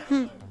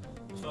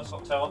 The first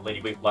cocktail,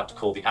 lady we like to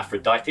call the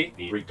Aphrodite,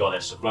 the Greek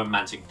goddess of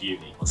romantic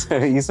beauty. So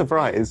are you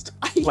surprised?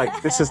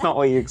 Like, this is not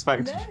what you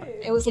expected.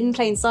 It was in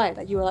plain sight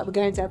that you were like, we're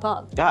going to a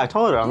pub. Yeah, I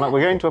told her, I'm like,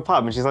 we're going to a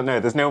pub. And she's like, no,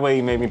 there's no way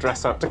you made me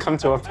dress up to come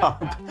to a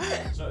pub.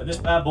 So in this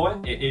bad boy,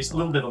 it is a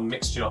little bit of a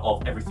mixture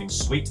of everything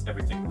sweet,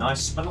 everything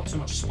nice, but not too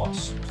much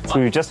spice. So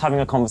we were just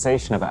having a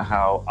conversation about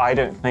how I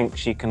don't think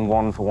she can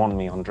 1-for-1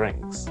 me on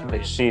drinks,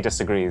 but she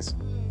disagrees.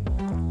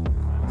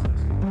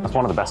 That's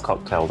one of the best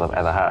cocktails I've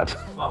ever had.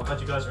 Well, I'm glad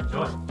you guys are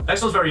enjoying.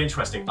 Next one's very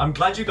interesting. I'm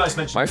glad you guys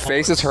mentioned. My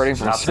face is hurting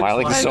from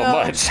smiling so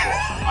much.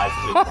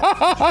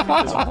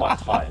 I'm quite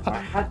tired. I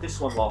had this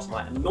one last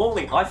night, and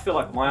normally I feel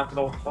like my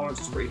alcohol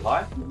tolerance is pretty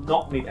high.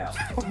 Knocked me down.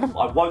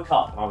 I woke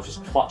up and I was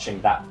just clutching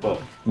that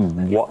book.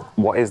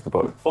 What is the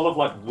book? Full of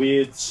like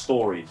weird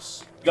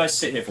stories. You guys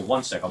sit here for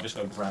 1 sec. I'm just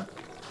going to grab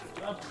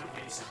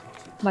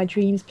it. My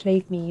dreams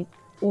plague me,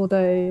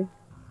 although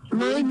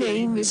My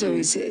name is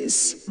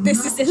Oasis.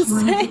 This is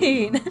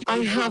insane. I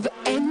have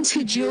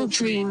entered your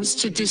dreams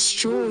to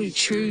destroy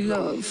true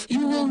love.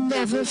 You will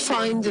never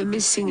find the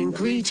missing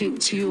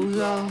ingredient to your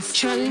love.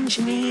 Challenge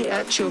me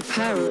at your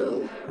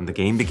peril. And the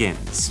game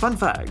begins. Fun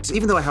fact,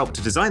 even though I helped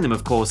to design them,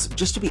 of course,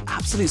 just to be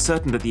absolutely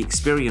certain that the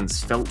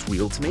experience felt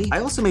real to me, I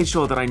also made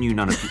sure that I knew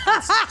none of the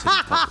answers to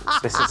these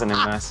puzzles. This is an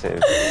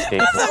immersive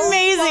escape. That's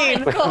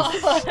amazing.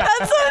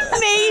 That's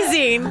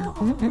amazing.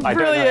 I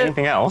don't know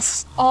anything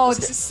else. Oh,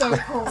 this is so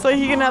cool. So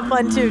you can have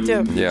fun too.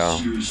 Yeah.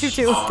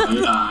 Too.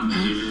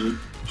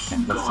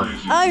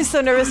 I'm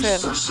so nervous for him.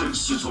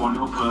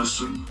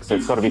 So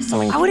it's got to be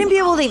something. I wouldn't be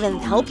able to even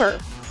help her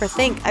or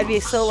think. I'd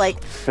be so like.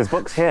 There's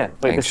books here.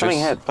 Wait, there's something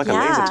here. Like a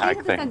laser tag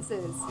thing.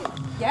 Defenses.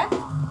 Yeah?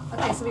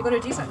 Okay, so we've got to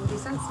do something with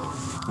these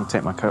sensors. I'll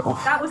take my coat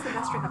off. That was the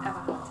best drink I've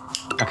ever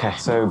had. Okay,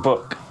 so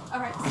book.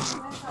 Alright,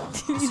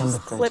 You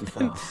just clip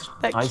him,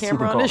 that I see the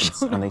camera on his gods,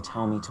 shoulder. and they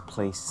tell me to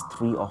place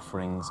 3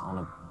 offerings on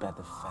a bed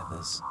of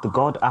feathers. The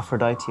god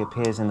Aphrodite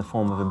appears in the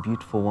form of a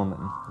beautiful woman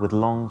with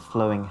long,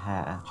 flowing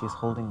hair. She is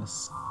holding a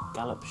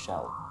scallop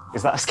shell.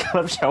 Is that a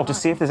scallop shell?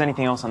 Just see if there's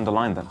anything else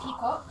underlined then.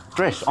 Peacock.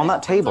 Drish, on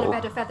that table. On a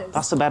bed of feathers.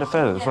 That's a bed of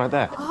feathers right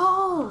there.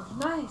 Oh,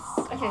 nice.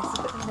 Okay,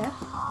 so put them there.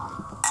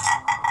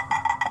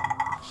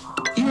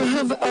 You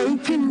have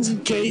opened a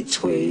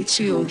gateway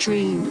to your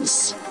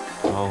dreams.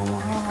 Oh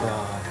my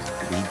god.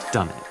 We'd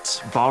done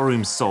it.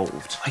 Barroom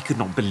solved. I could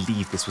not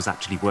believe this was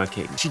actually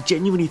working. She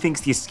genuinely thinks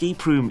the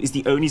escape room is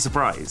the only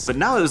surprise. But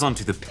now it was on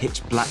to the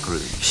pitch black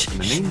room. And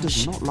the name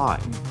does not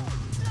lie.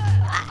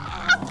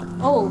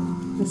 Oh,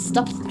 the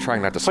stuff.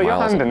 Trying not to Put your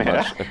smile hand so in here.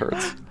 much. It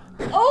hurts.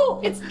 Oh,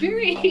 it's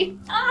gooey.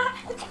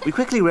 We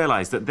quickly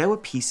realized that there were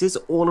pieces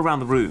all around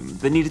the room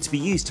that needed to be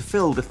used to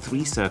fill the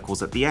 3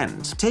 circles at the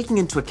end, taking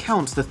into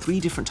account the 3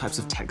 different types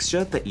of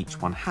texture that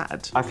each one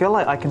had. I feel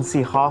like I can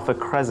see half a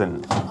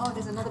crescent. Oh,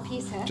 there's another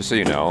piece here. Just so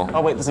you know.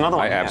 Oh wait, there's another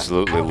one I here.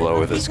 absolutely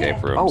loathe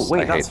escape rooms. Oh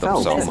wait, I that's hate them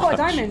felt. so It's got a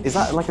much. diamond. Is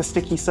that like a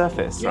sticky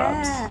surface?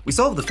 Yeah. We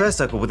solved the first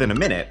circle within a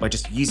minute by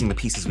just using the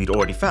pieces we'd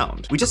already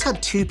found. We just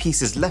had 2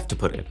 pieces left to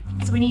put in.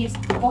 So we need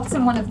the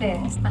bottom one of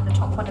this and the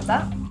top one of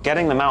that.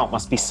 Getting them out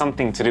must be something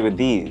to do with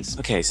these.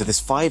 Okay, so there's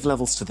 5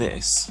 levels to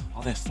this.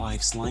 Are there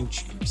 5 slime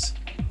tubes?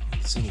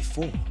 There's only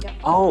 4. Yep.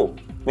 Oh,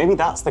 maybe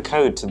that's the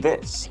code to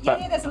this.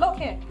 Yeah, there's a lock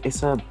here.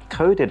 It's a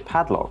coded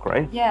padlock,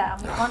 right? Yeah,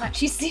 and we can't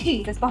actually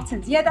see. There's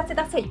buttons. Yeah, that's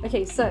it.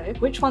 Okay, so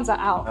which ones are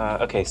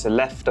out? Okay, so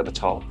left at the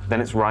top,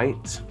 then it's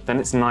right, then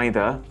it's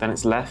neither, then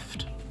it's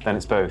left, then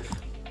it's both.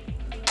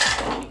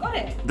 You got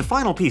it. The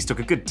final piece took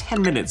a good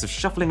 10 minutes of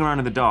shuffling around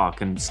in the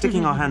dark and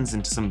sticking our hands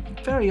into some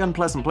very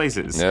unpleasant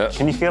places. Yeah.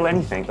 Can you feel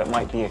anything that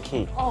might be a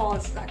key? Oh,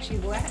 it's actually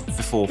wet.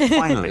 Before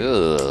finally,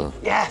 Ugh.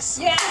 Yes!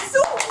 Yes!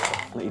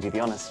 I'll let you do the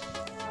honors.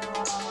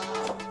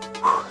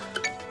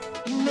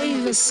 You may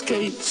have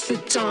escaped the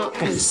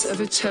darkness of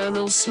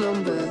eternal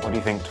slumber. What do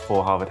you think to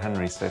 4 Harvard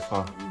Henrys so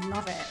far?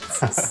 Love it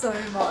so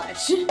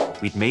much.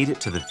 we'd made it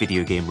to the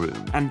video game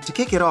room. And to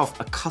kick it off,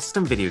 a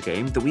custom video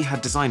game that we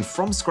had designed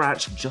from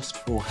scratch just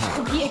for her.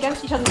 Compete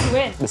against each other to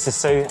win. This is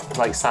so,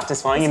 like,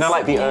 satisfying. You know,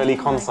 like the early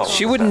consoles.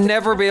 She would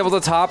never be able to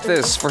top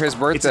this for his It's a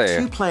birthday.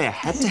 2-player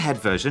head-to-head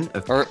version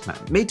of Pac-Man,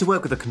 made to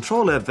work with a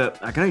controller that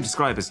I can only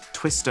describe as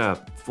Twister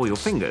for your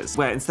fingers,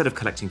 where instead of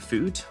collecting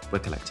food, we're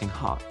collecting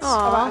hearts.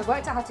 Alright, I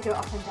worked out how to go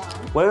up and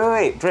down.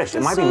 Wait, Drish,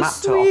 it might be so mapped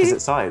to sweet.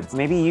 opposite sides.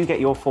 Maybe you get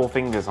your 4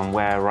 fingers on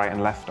where right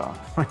and left are.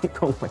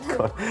 Oh my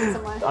god.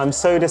 I'm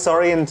so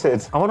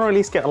disoriented. I want to at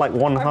least get like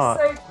 1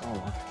 heart.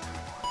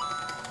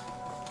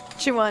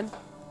 She won.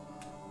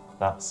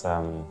 That's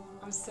I'm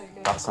so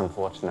good. that's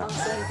unfortunate. I'm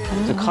so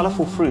good. The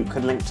colourful fruit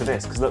could link to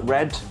this, because look,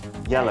 red,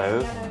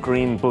 yellow,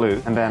 green,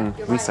 blue, and then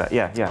You're reset.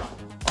 right. Yeah.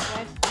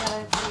 Red,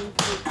 yellow, green,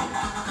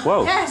 blue.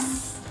 Whoa.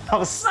 Yes! That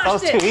was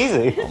Smashed too it.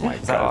 easy. Oh my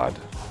god.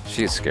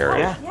 She's scary.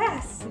 Yeah.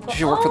 Yes! She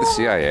should work for the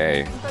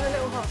CIA. We've got a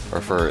little hot.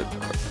 Or for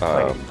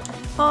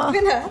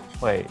Winner.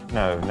 Wait,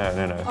 no. Oh,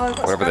 I've got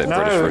whatever the scrambled. British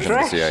No, version of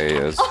the Drish. CIA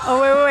is.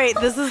 Oh, wait.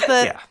 This is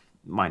the. Yeah,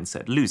 mine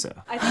said loser.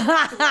 I think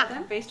that's the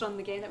them based on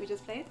the game that we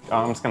just played. Oh,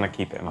 I'm just gonna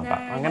keep it in my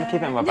back. I'm gonna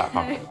keep it in my back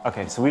pocket. no.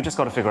 Okay, so we've just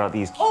got to figure out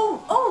these.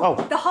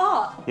 Oh, the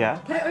heart. Yeah.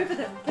 Put it over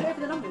them. Put it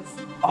over the numbers.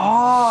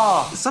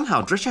 Oh!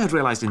 Somehow, Drisha had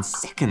realized in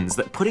seconds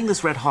that putting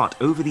this red heart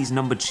over these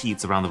numbered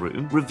sheets around the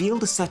room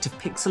revealed a set of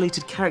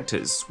pixelated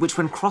characters, which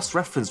when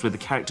cross-referenced with the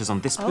characters on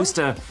this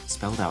poster,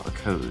 spelled out a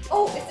code.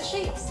 Oh, it's the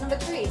shapes. Number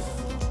 3.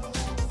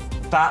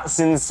 That's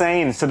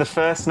insane. So the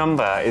first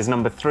number is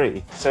number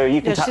 3. So you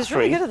can Yeah, tap she's 3.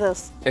 really good at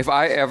this. If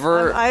I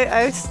ever,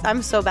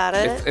 I'm so bad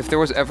at it. if there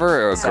was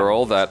ever a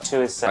girl that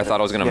 2 is 7. I thought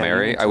I was gonna Yeah, you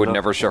marry, need I to would look.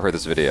 never show her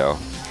this video.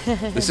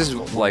 This is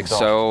like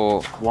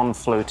so. 1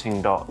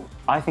 floating dot.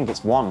 I think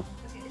it's 1.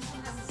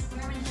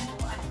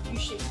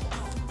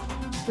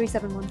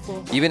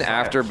 3714. Even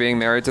after being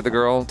married to the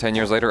girl 10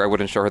 years later, I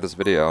wouldn't show her this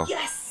video.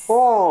 Yes!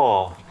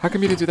 4. How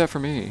come you didn't do that for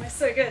me?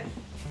 So good.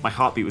 My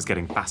heartbeat was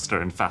getting faster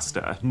and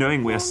faster,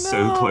 knowing we're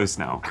so close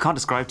now. I can't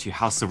describe to you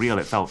how surreal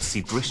it felt to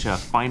see Drisha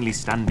finally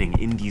standing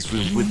in these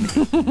rooms with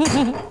me.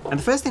 And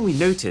the first thing we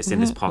notice in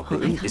this park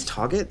room is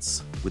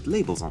targets with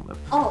labels on them.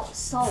 Oh,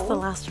 soul. The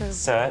last room.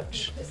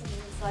 Search.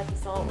 inside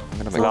the soul. I'm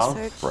gonna make Love.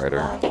 this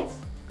brighter.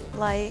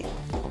 Light.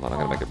 Hold on, I'm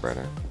gonna make it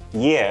brighter.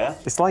 Year.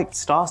 It's like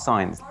star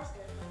signs.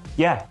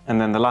 Yeah, and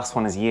then the last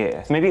one is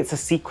year. Maybe it's a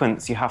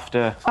sequence you have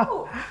to...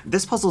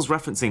 This puzzle's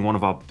referencing one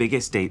of our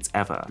biggest dates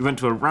ever. We went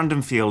to a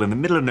random field in the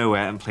middle of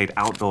nowhere and played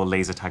outdoor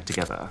laser tag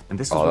together. And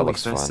this was Oh, that when we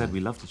looks first fun. said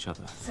we loved each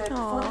other. So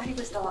before the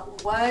people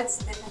start, words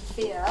and then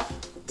fear,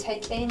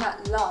 take aim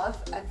at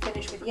love and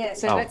finish with yeah.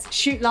 So let's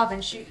shoot love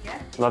and shoot yeah.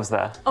 Love's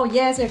there. Oh,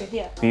 yeah's over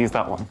here. We use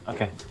that one.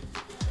 Okay.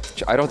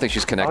 I don't think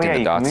she's connecting yeah, the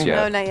you dots can move yet.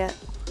 No, not yet.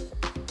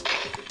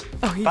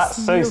 Oh, he's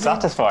That's so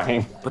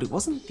satisfying. But it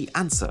wasn't the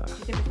answer. I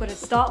think we've got to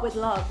start with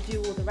love, do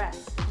all the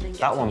rest, and then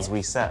get That to one's yeah.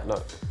 reset,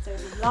 look. So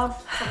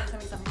love,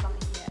 something,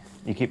 yeah.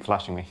 You keep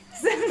flashing me.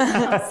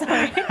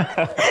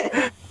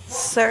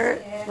 Sir,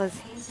 let's...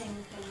 Painting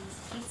things,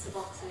 pizza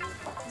boxes.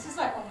 This is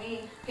like when we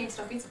painted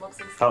on pizza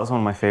boxes. That was one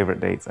of my favorite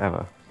dates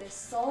ever. The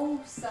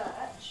soul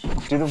search.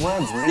 Do the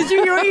words link? Did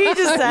you hear what you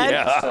just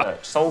said?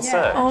 Search. Soul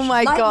search. Oh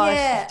my Like, gosh.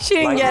 yeah. She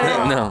didn't Like, get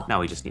yeah. it. No. Now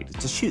we just needed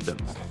to shoot them.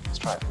 Okay, let's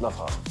try it. Love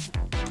heart.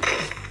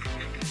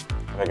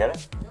 Did I get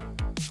it?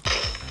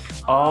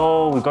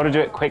 Oh, we've got to do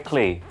it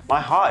quickly.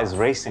 My heart is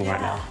racing right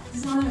now.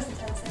 This is one of the most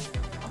intense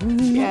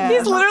things. Yeah.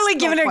 He's literally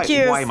giving her Quite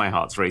cues. why my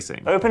heart's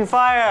racing. Open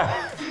fire!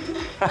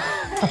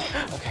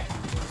 Okay.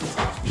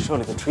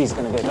 Surely the tree's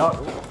gonna get dark.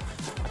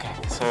 Okay,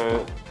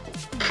 so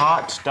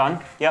heart done.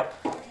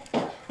 Yep.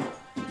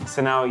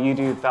 So now you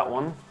do that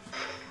one.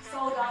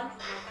 Soul done.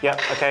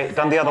 Yep. Okay.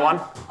 Done the other one.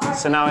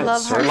 So now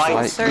Love it's her.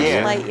 light Search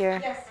year. light year.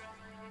 Yes.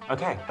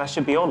 Okay, that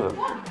should be all of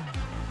them.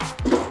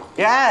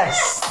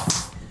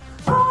 Yes!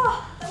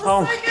 Oh, that was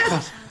Oh so my good.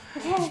 God.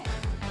 Okay.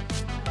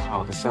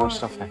 Oh, there's so much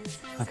stuff there.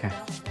 Okay.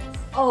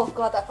 Oh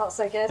God, that felt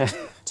so good.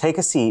 Take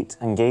a seat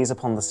and gaze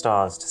upon the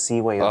stars to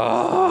see where you're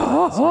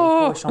going. So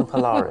make a wish on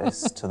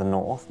Polaris to the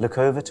north. Look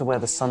over to where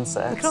the sun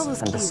sets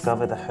and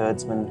discover the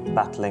herdsman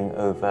battling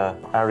over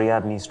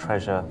Ariadne's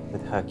treasure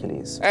with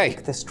Hercules. Hey.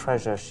 Take this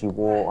treasure she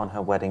wore on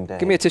her wedding day.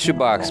 Give me a tissue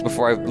box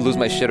before I lose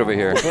my shit over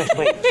here. Drish,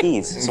 wait,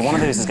 keys. So one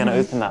of those is going to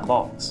open that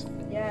box.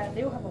 Yeah,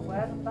 they all have a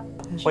word on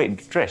that. Wait,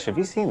 Drish, have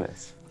you seen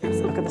this?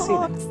 Look at the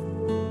ceiling.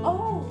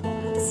 Oh,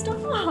 the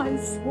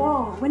stars.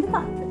 Whoa, when did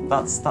that happen?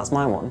 That's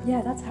my one.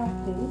 Yeah, that's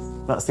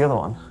Hercules. That's the other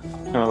one.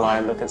 I'm gonna lie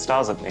and look at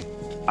stars at me.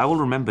 I will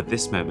remember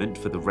this moment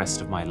for the rest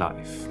of my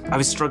life. I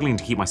was struggling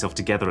to keep myself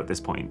together at this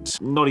point.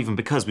 Not even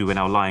because we were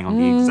now lying on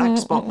the exact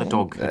spot the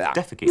dog had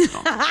defecated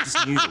on. I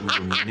just knew that we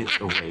were minutes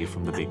away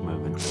from the big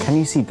moment. Can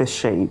you see this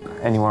shape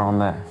anywhere on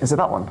there? Is it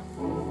that one?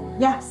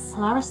 Yes,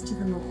 Polaris to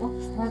the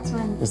north. That's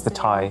when. Is the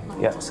tie?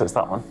 Yeah, so it's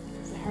that one.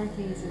 So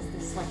Hercules is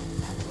this like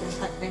pentagon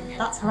type thing.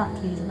 That's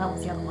Hercules, and that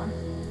was the other one.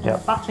 And Yeah.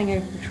 they're battling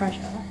over the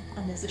treasure,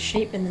 and there's a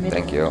shape in the middle.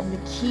 Thank you. And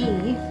the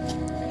key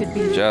could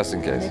be. Just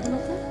in case. middle of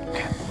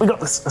it. We got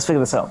this. Let's figure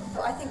this out.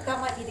 So I think that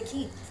might be the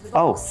key. To the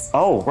Oh, box.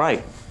 oh,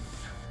 right.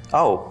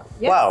 Oh,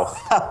 Yes.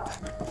 wow.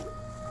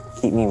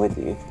 Keep me with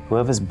you.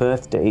 Whoever's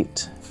birth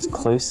date is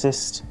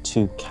closest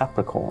to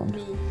Capricorn.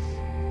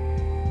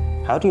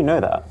 How do you know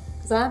that?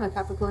 Because I am a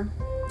Capricorn.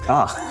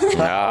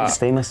 Ah.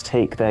 They must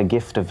take their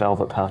gift of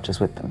velvet pouches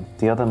with them.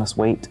 The other must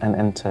wait and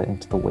enter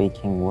into the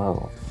waking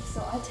world.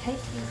 So I take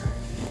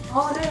these.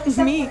 Oh no, it's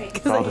Me.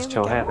 separate. So I'll just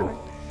chill here then.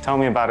 Tell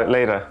me about it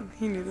later.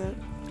 He knew that.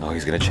 Oh,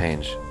 he's gonna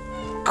change.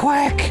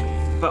 Quick!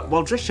 But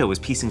while Drisha was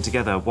piecing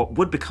together what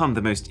would become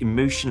the most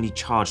emotionally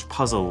charged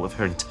puzzle of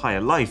her entire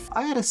life,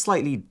 I had a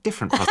slightly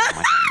different puzzle in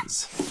my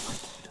hands.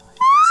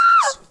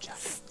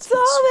 Stop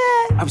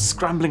it! I was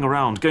scrambling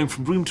around, going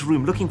from room to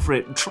room, looking for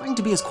it, trying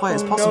to be as quiet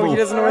as possible. No, he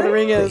doesn't know where the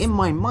ring But is. in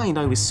my mind,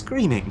 I was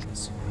screaming.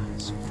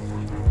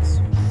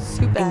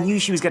 I knew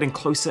she was getting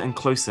closer and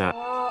closer,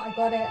 Oh, I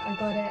got it.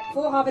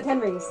 4 Harvard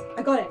Henrys.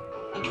 I got it.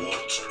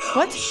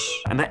 What?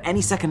 and that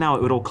any second now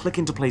it would all click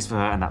into place for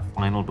her and that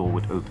final door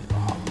would open.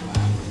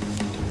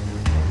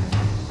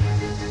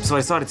 So I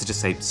decided to just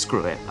say,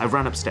 screw it. I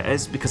ran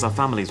upstairs because our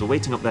families were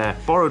waiting up there,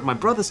 borrowed my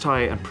brother's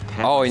tie and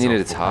prepared Oh, he myself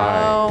needed a for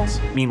tie.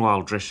 Oh.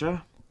 Meanwhile,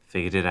 Drisha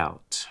figured it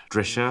out.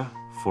 Drisha,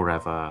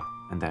 forever,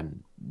 and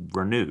then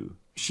renew.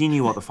 She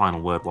knew what the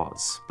final word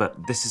was, but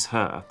this is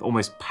her,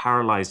 almost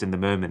paralyzed in the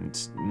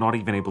moment, not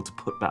even able to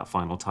put that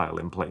final tile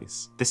in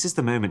place. This is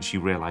the moment she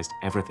realized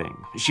everything.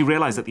 She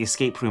realized that the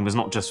escape room was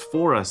not just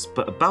for us,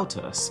 but about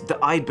us, that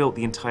I'd built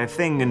the entire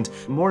thing, and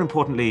more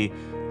importantly,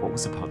 what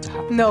was about to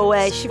happen. No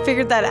way. She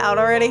figured that out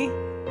already?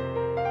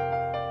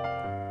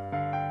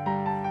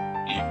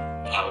 You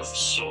have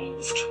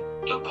solved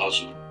the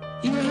puzzle.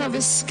 You have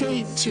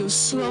escaped your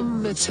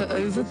slumber to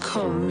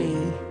overcome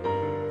me.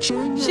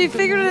 Join She the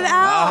figured it beloved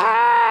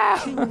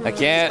out! I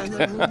can't.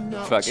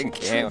 Fucking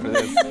can't with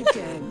this.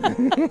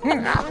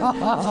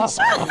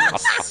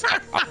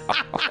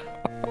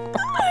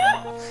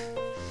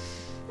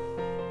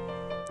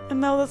 And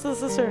now this is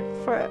sister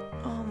for it.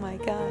 Oh my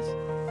gosh.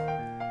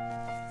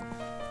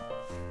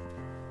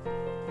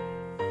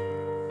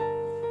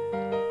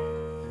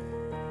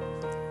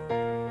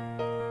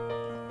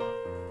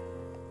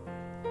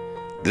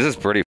 This is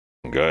pretty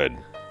good.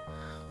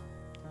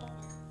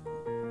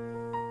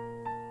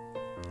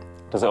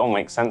 Does it all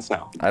make sense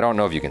now? I don't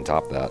know if you can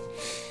top that.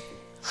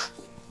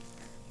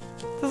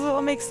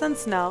 makes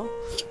sense now.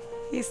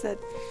 He said,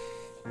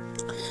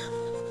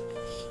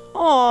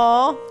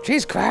 "Aw."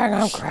 She's crying.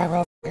 I'm crying.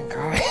 I'll fucking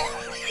cry.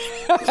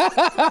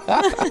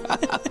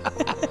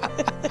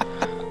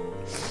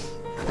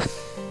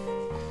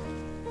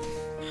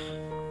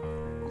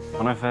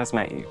 When I first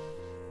met you,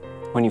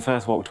 when you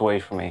first walked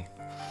away from me,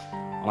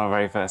 on our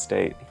very first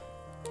date,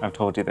 I've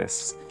told you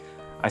this,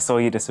 I saw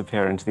you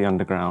disappear into the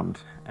underground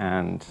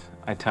and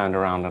I turned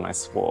around and I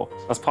swore.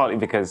 That's partly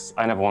because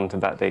I never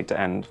wanted that date to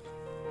end.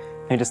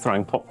 You're just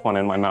throwing popcorn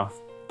in my mouth.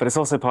 But it's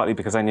also partly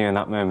because I knew in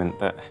that moment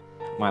that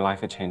my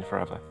life had changed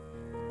forever.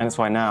 And it's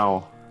why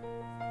now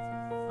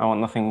I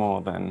want nothing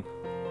more than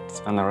to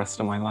spend the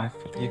rest of my life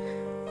with you.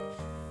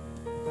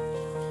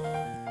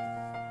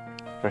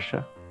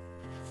 Trisha.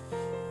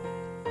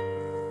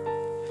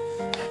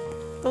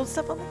 Don't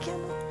step on the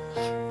camera.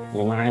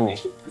 You marry me?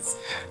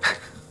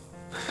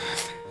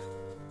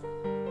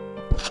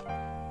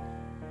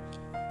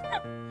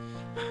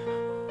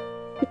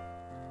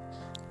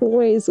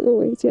 Always,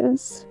 always,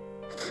 yes.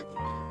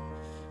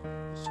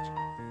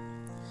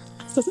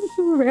 This doesn't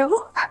feel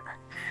real.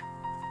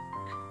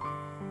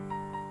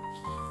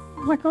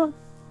 Oh my god.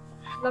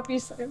 I love you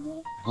so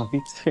much. Love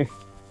you too.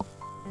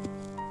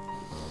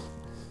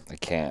 I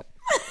can't.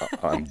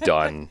 I'm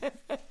done.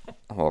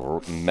 I'm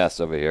a mess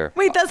over here.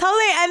 Wait, that's how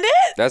they end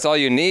it? That's all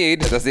you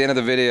need. That's the end of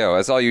the video.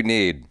 That's all you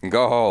need.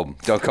 Go home.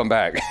 Don't come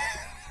back.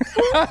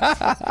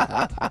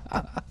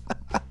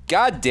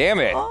 God damn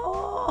it.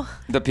 Oh.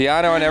 The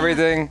piano and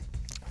everything.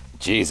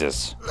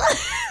 Jesus.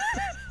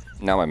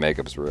 Now my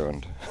makeup's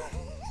ruined.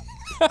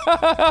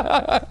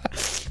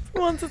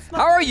 Once it's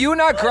not. How are you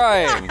not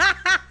crying?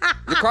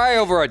 You cry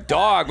over a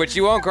dog, but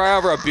you won't cry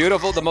over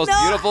the most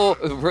beautiful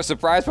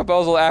surprise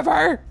proposal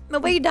ever? The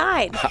way you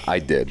died. I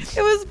did.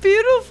 It was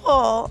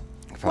beautiful.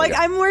 Like,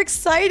 I'm more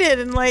excited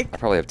and like. I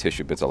probably have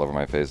tissue bits all over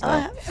my face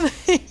now.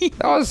 That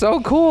was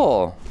so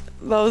cool.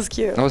 That was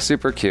cute. That was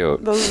super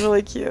cute. That was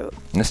really cute.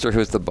 Mr.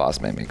 Who's the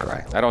Boss made me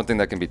cry. I don't think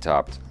that can be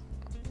topped.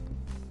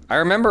 I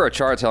remember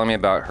Achara telling me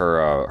about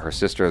her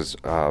sister's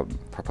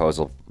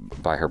proposal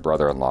by her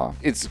brother-in-law.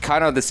 It's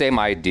kind of the same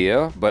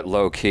idea, but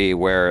low-key,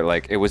 where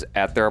like it was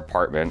at their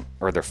apartment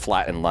or their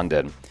flat in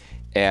London,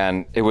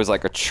 and it was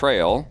like a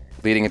trail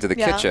leading into the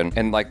kitchen,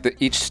 and like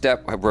each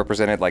step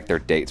represented like their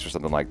dates or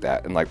something like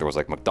that. And like there was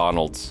like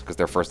McDonald's, because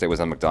their first date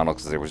was on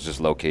McDonald's because it was just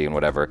low-key and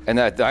whatever.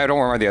 And I don't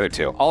remember the other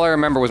two. All I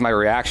remember was my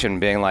reaction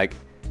being like,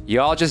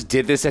 y'all just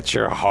did this at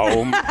your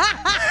home?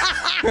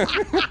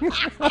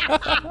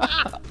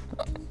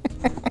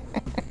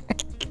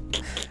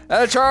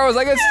 And Achara was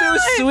like, it's too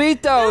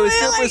sweet though, it's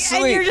super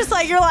sweet.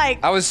 And you're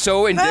like. I was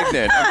so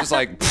indignant. I'm just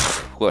like,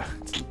 what?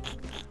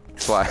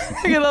 That's why.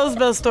 Look at those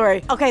best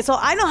story. Okay, so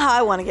I know how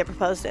I want to get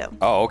proposed to.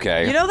 Oh,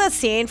 okay. You know that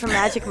scene from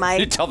Magic Mike?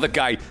 You tell the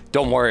guy,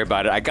 don't worry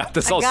about it. I got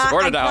this all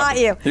sorted out. I got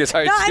you. Here's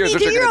No, I mean,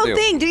 do your own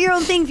thing. Do your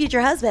own thing,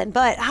 future husband.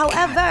 But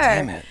however,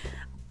 damn it.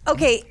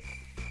 Okay.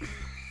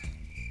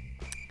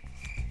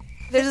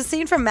 There's a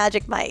scene from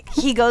Magic Mike.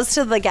 He goes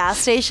to the gas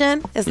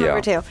station, is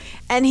number 2.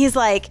 And he's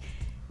like,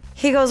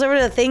 he goes over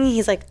to the thing,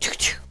 he's like,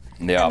 choo-choo.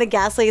 Yeah. And the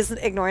gas lady's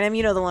ignoring him.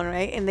 You know the one,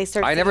 right? And they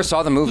start I never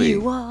saw the movie.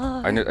 You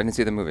are I didn't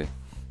see the movie.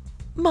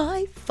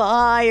 my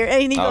fire.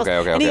 And he goes,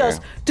 and he goes,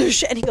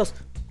 Dush, and he goes,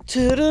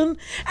 tudum.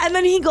 And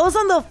then he goes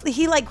on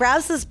he like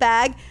grabs this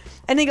bag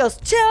and he goes,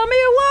 tell me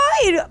why.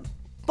 He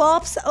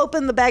bops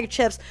open the bag of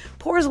chips,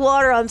 pours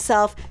water on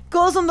himself,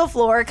 goes on the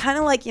floor, kind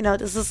of like,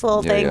 does this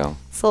little thing. Yeah.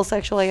 It's a little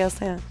sexual, I guess,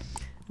 yeah.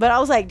 But I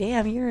was like,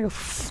 damn, you're...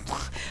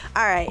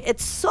 All right,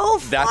 it's so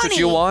funny. That's what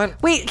you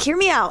want? Wait, hear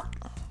me out.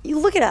 You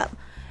look it up.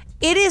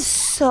 It is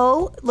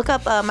so... Look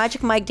up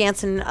Magic Mike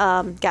dancing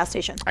gas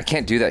station. I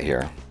can't do that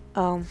here.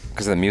 Oh.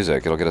 Because of the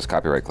music. It'll get us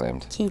copyright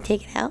claimed. Can you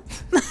take it out?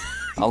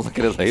 I'll look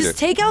at it later. Just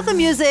take out the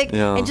music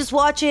and just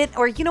watch it.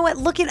 Or you know what?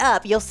 Look it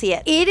up. You'll see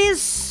it. It is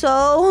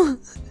so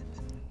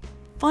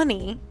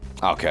funny.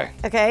 Okay.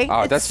 Okay?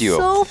 Oh, that's you.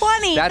 So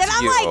funny. That's that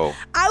I'm you. like,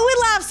 I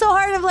would laugh so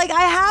hard. I'm like,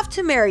 I have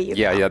to marry you.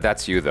 Yeah,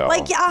 that's you though.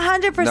 Like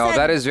 100%. No,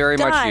 that is very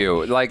much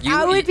you. Like you.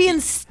 I would be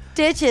in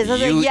stitches. I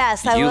was like,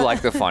 yes, I would. You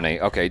like the funny.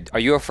 Okay. Are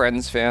you a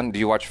Friends fan? Do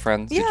you watch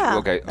Friends? Yeah.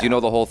 Okay. Do you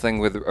know the whole thing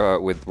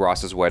with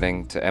Ross's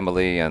wedding to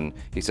Emily and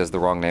he says the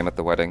wrong name at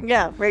the wedding?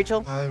 Yeah,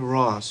 Rachel. Hi,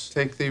 Ross.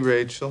 Take thee,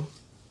 Rachel.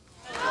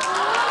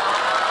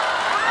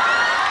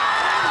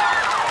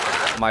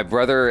 My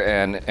brother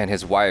and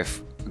his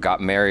wife got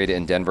married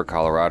in Denver,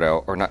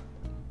 Colorado, or not?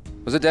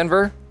 Was it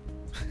Denver?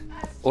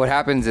 What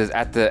happens is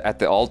at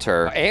the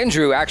altar,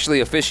 Andrew actually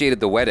officiated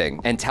the wedding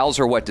and tells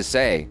her what to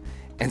say.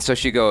 And so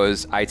she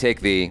goes, I take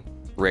thee,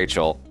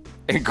 Rachel.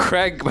 And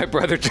Craig, my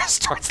brother, just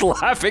starts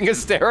laughing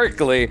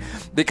hysterically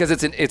because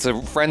it's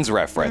a Friends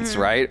reference,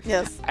 right?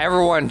 Yes.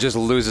 Everyone just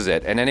loses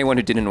it. And anyone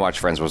who didn't watch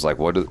Friends was like,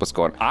 what's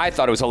going on? I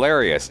thought it was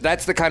hilarious.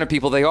 That's the kind of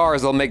people they are,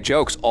 is they'll make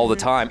jokes all the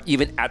time,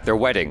 even at their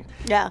wedding.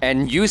 Yeah.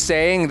 And you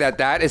saying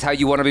that is how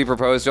you want to be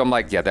proposed to, I'm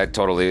like, yeah, that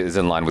totally is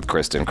in line with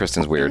Kristen.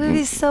 Kristen's weird. It would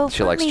be so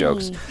She likes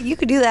jokes. You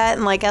could do that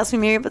and like ask me,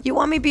 Mary, but you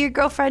want me to be your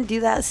girlfriend?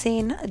 Do that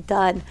scene.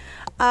 Done.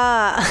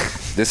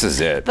 This is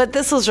it. But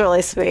this was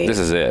really sweet. This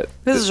is it.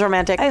 This is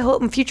romantic. I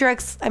hope future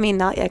ex, I mean,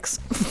 not ex.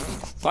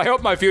 I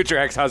hope my future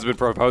ex-husband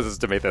proposes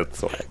to me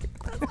this way.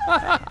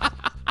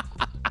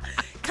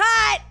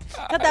 Cut!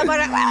 Cut that part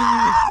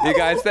out. You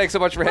guys, thanks so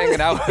much for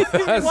hanging out with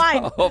us.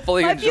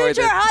 Hopefully you enjoyed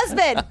it. My future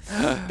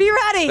husband. Be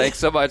ready. Thanks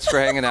so much for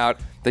hanging out.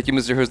 Thank you,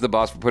 Mr. Who's the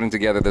Boss, for putting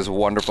together this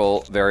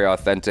wonderful, very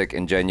authentic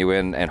and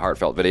genuine and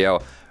heartfelt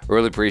video.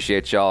 Really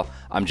appreciate y'all.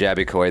 I'm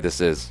Jabby Coy. This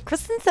is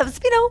KRISTEN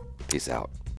STEPHENSONPINO. Peace out.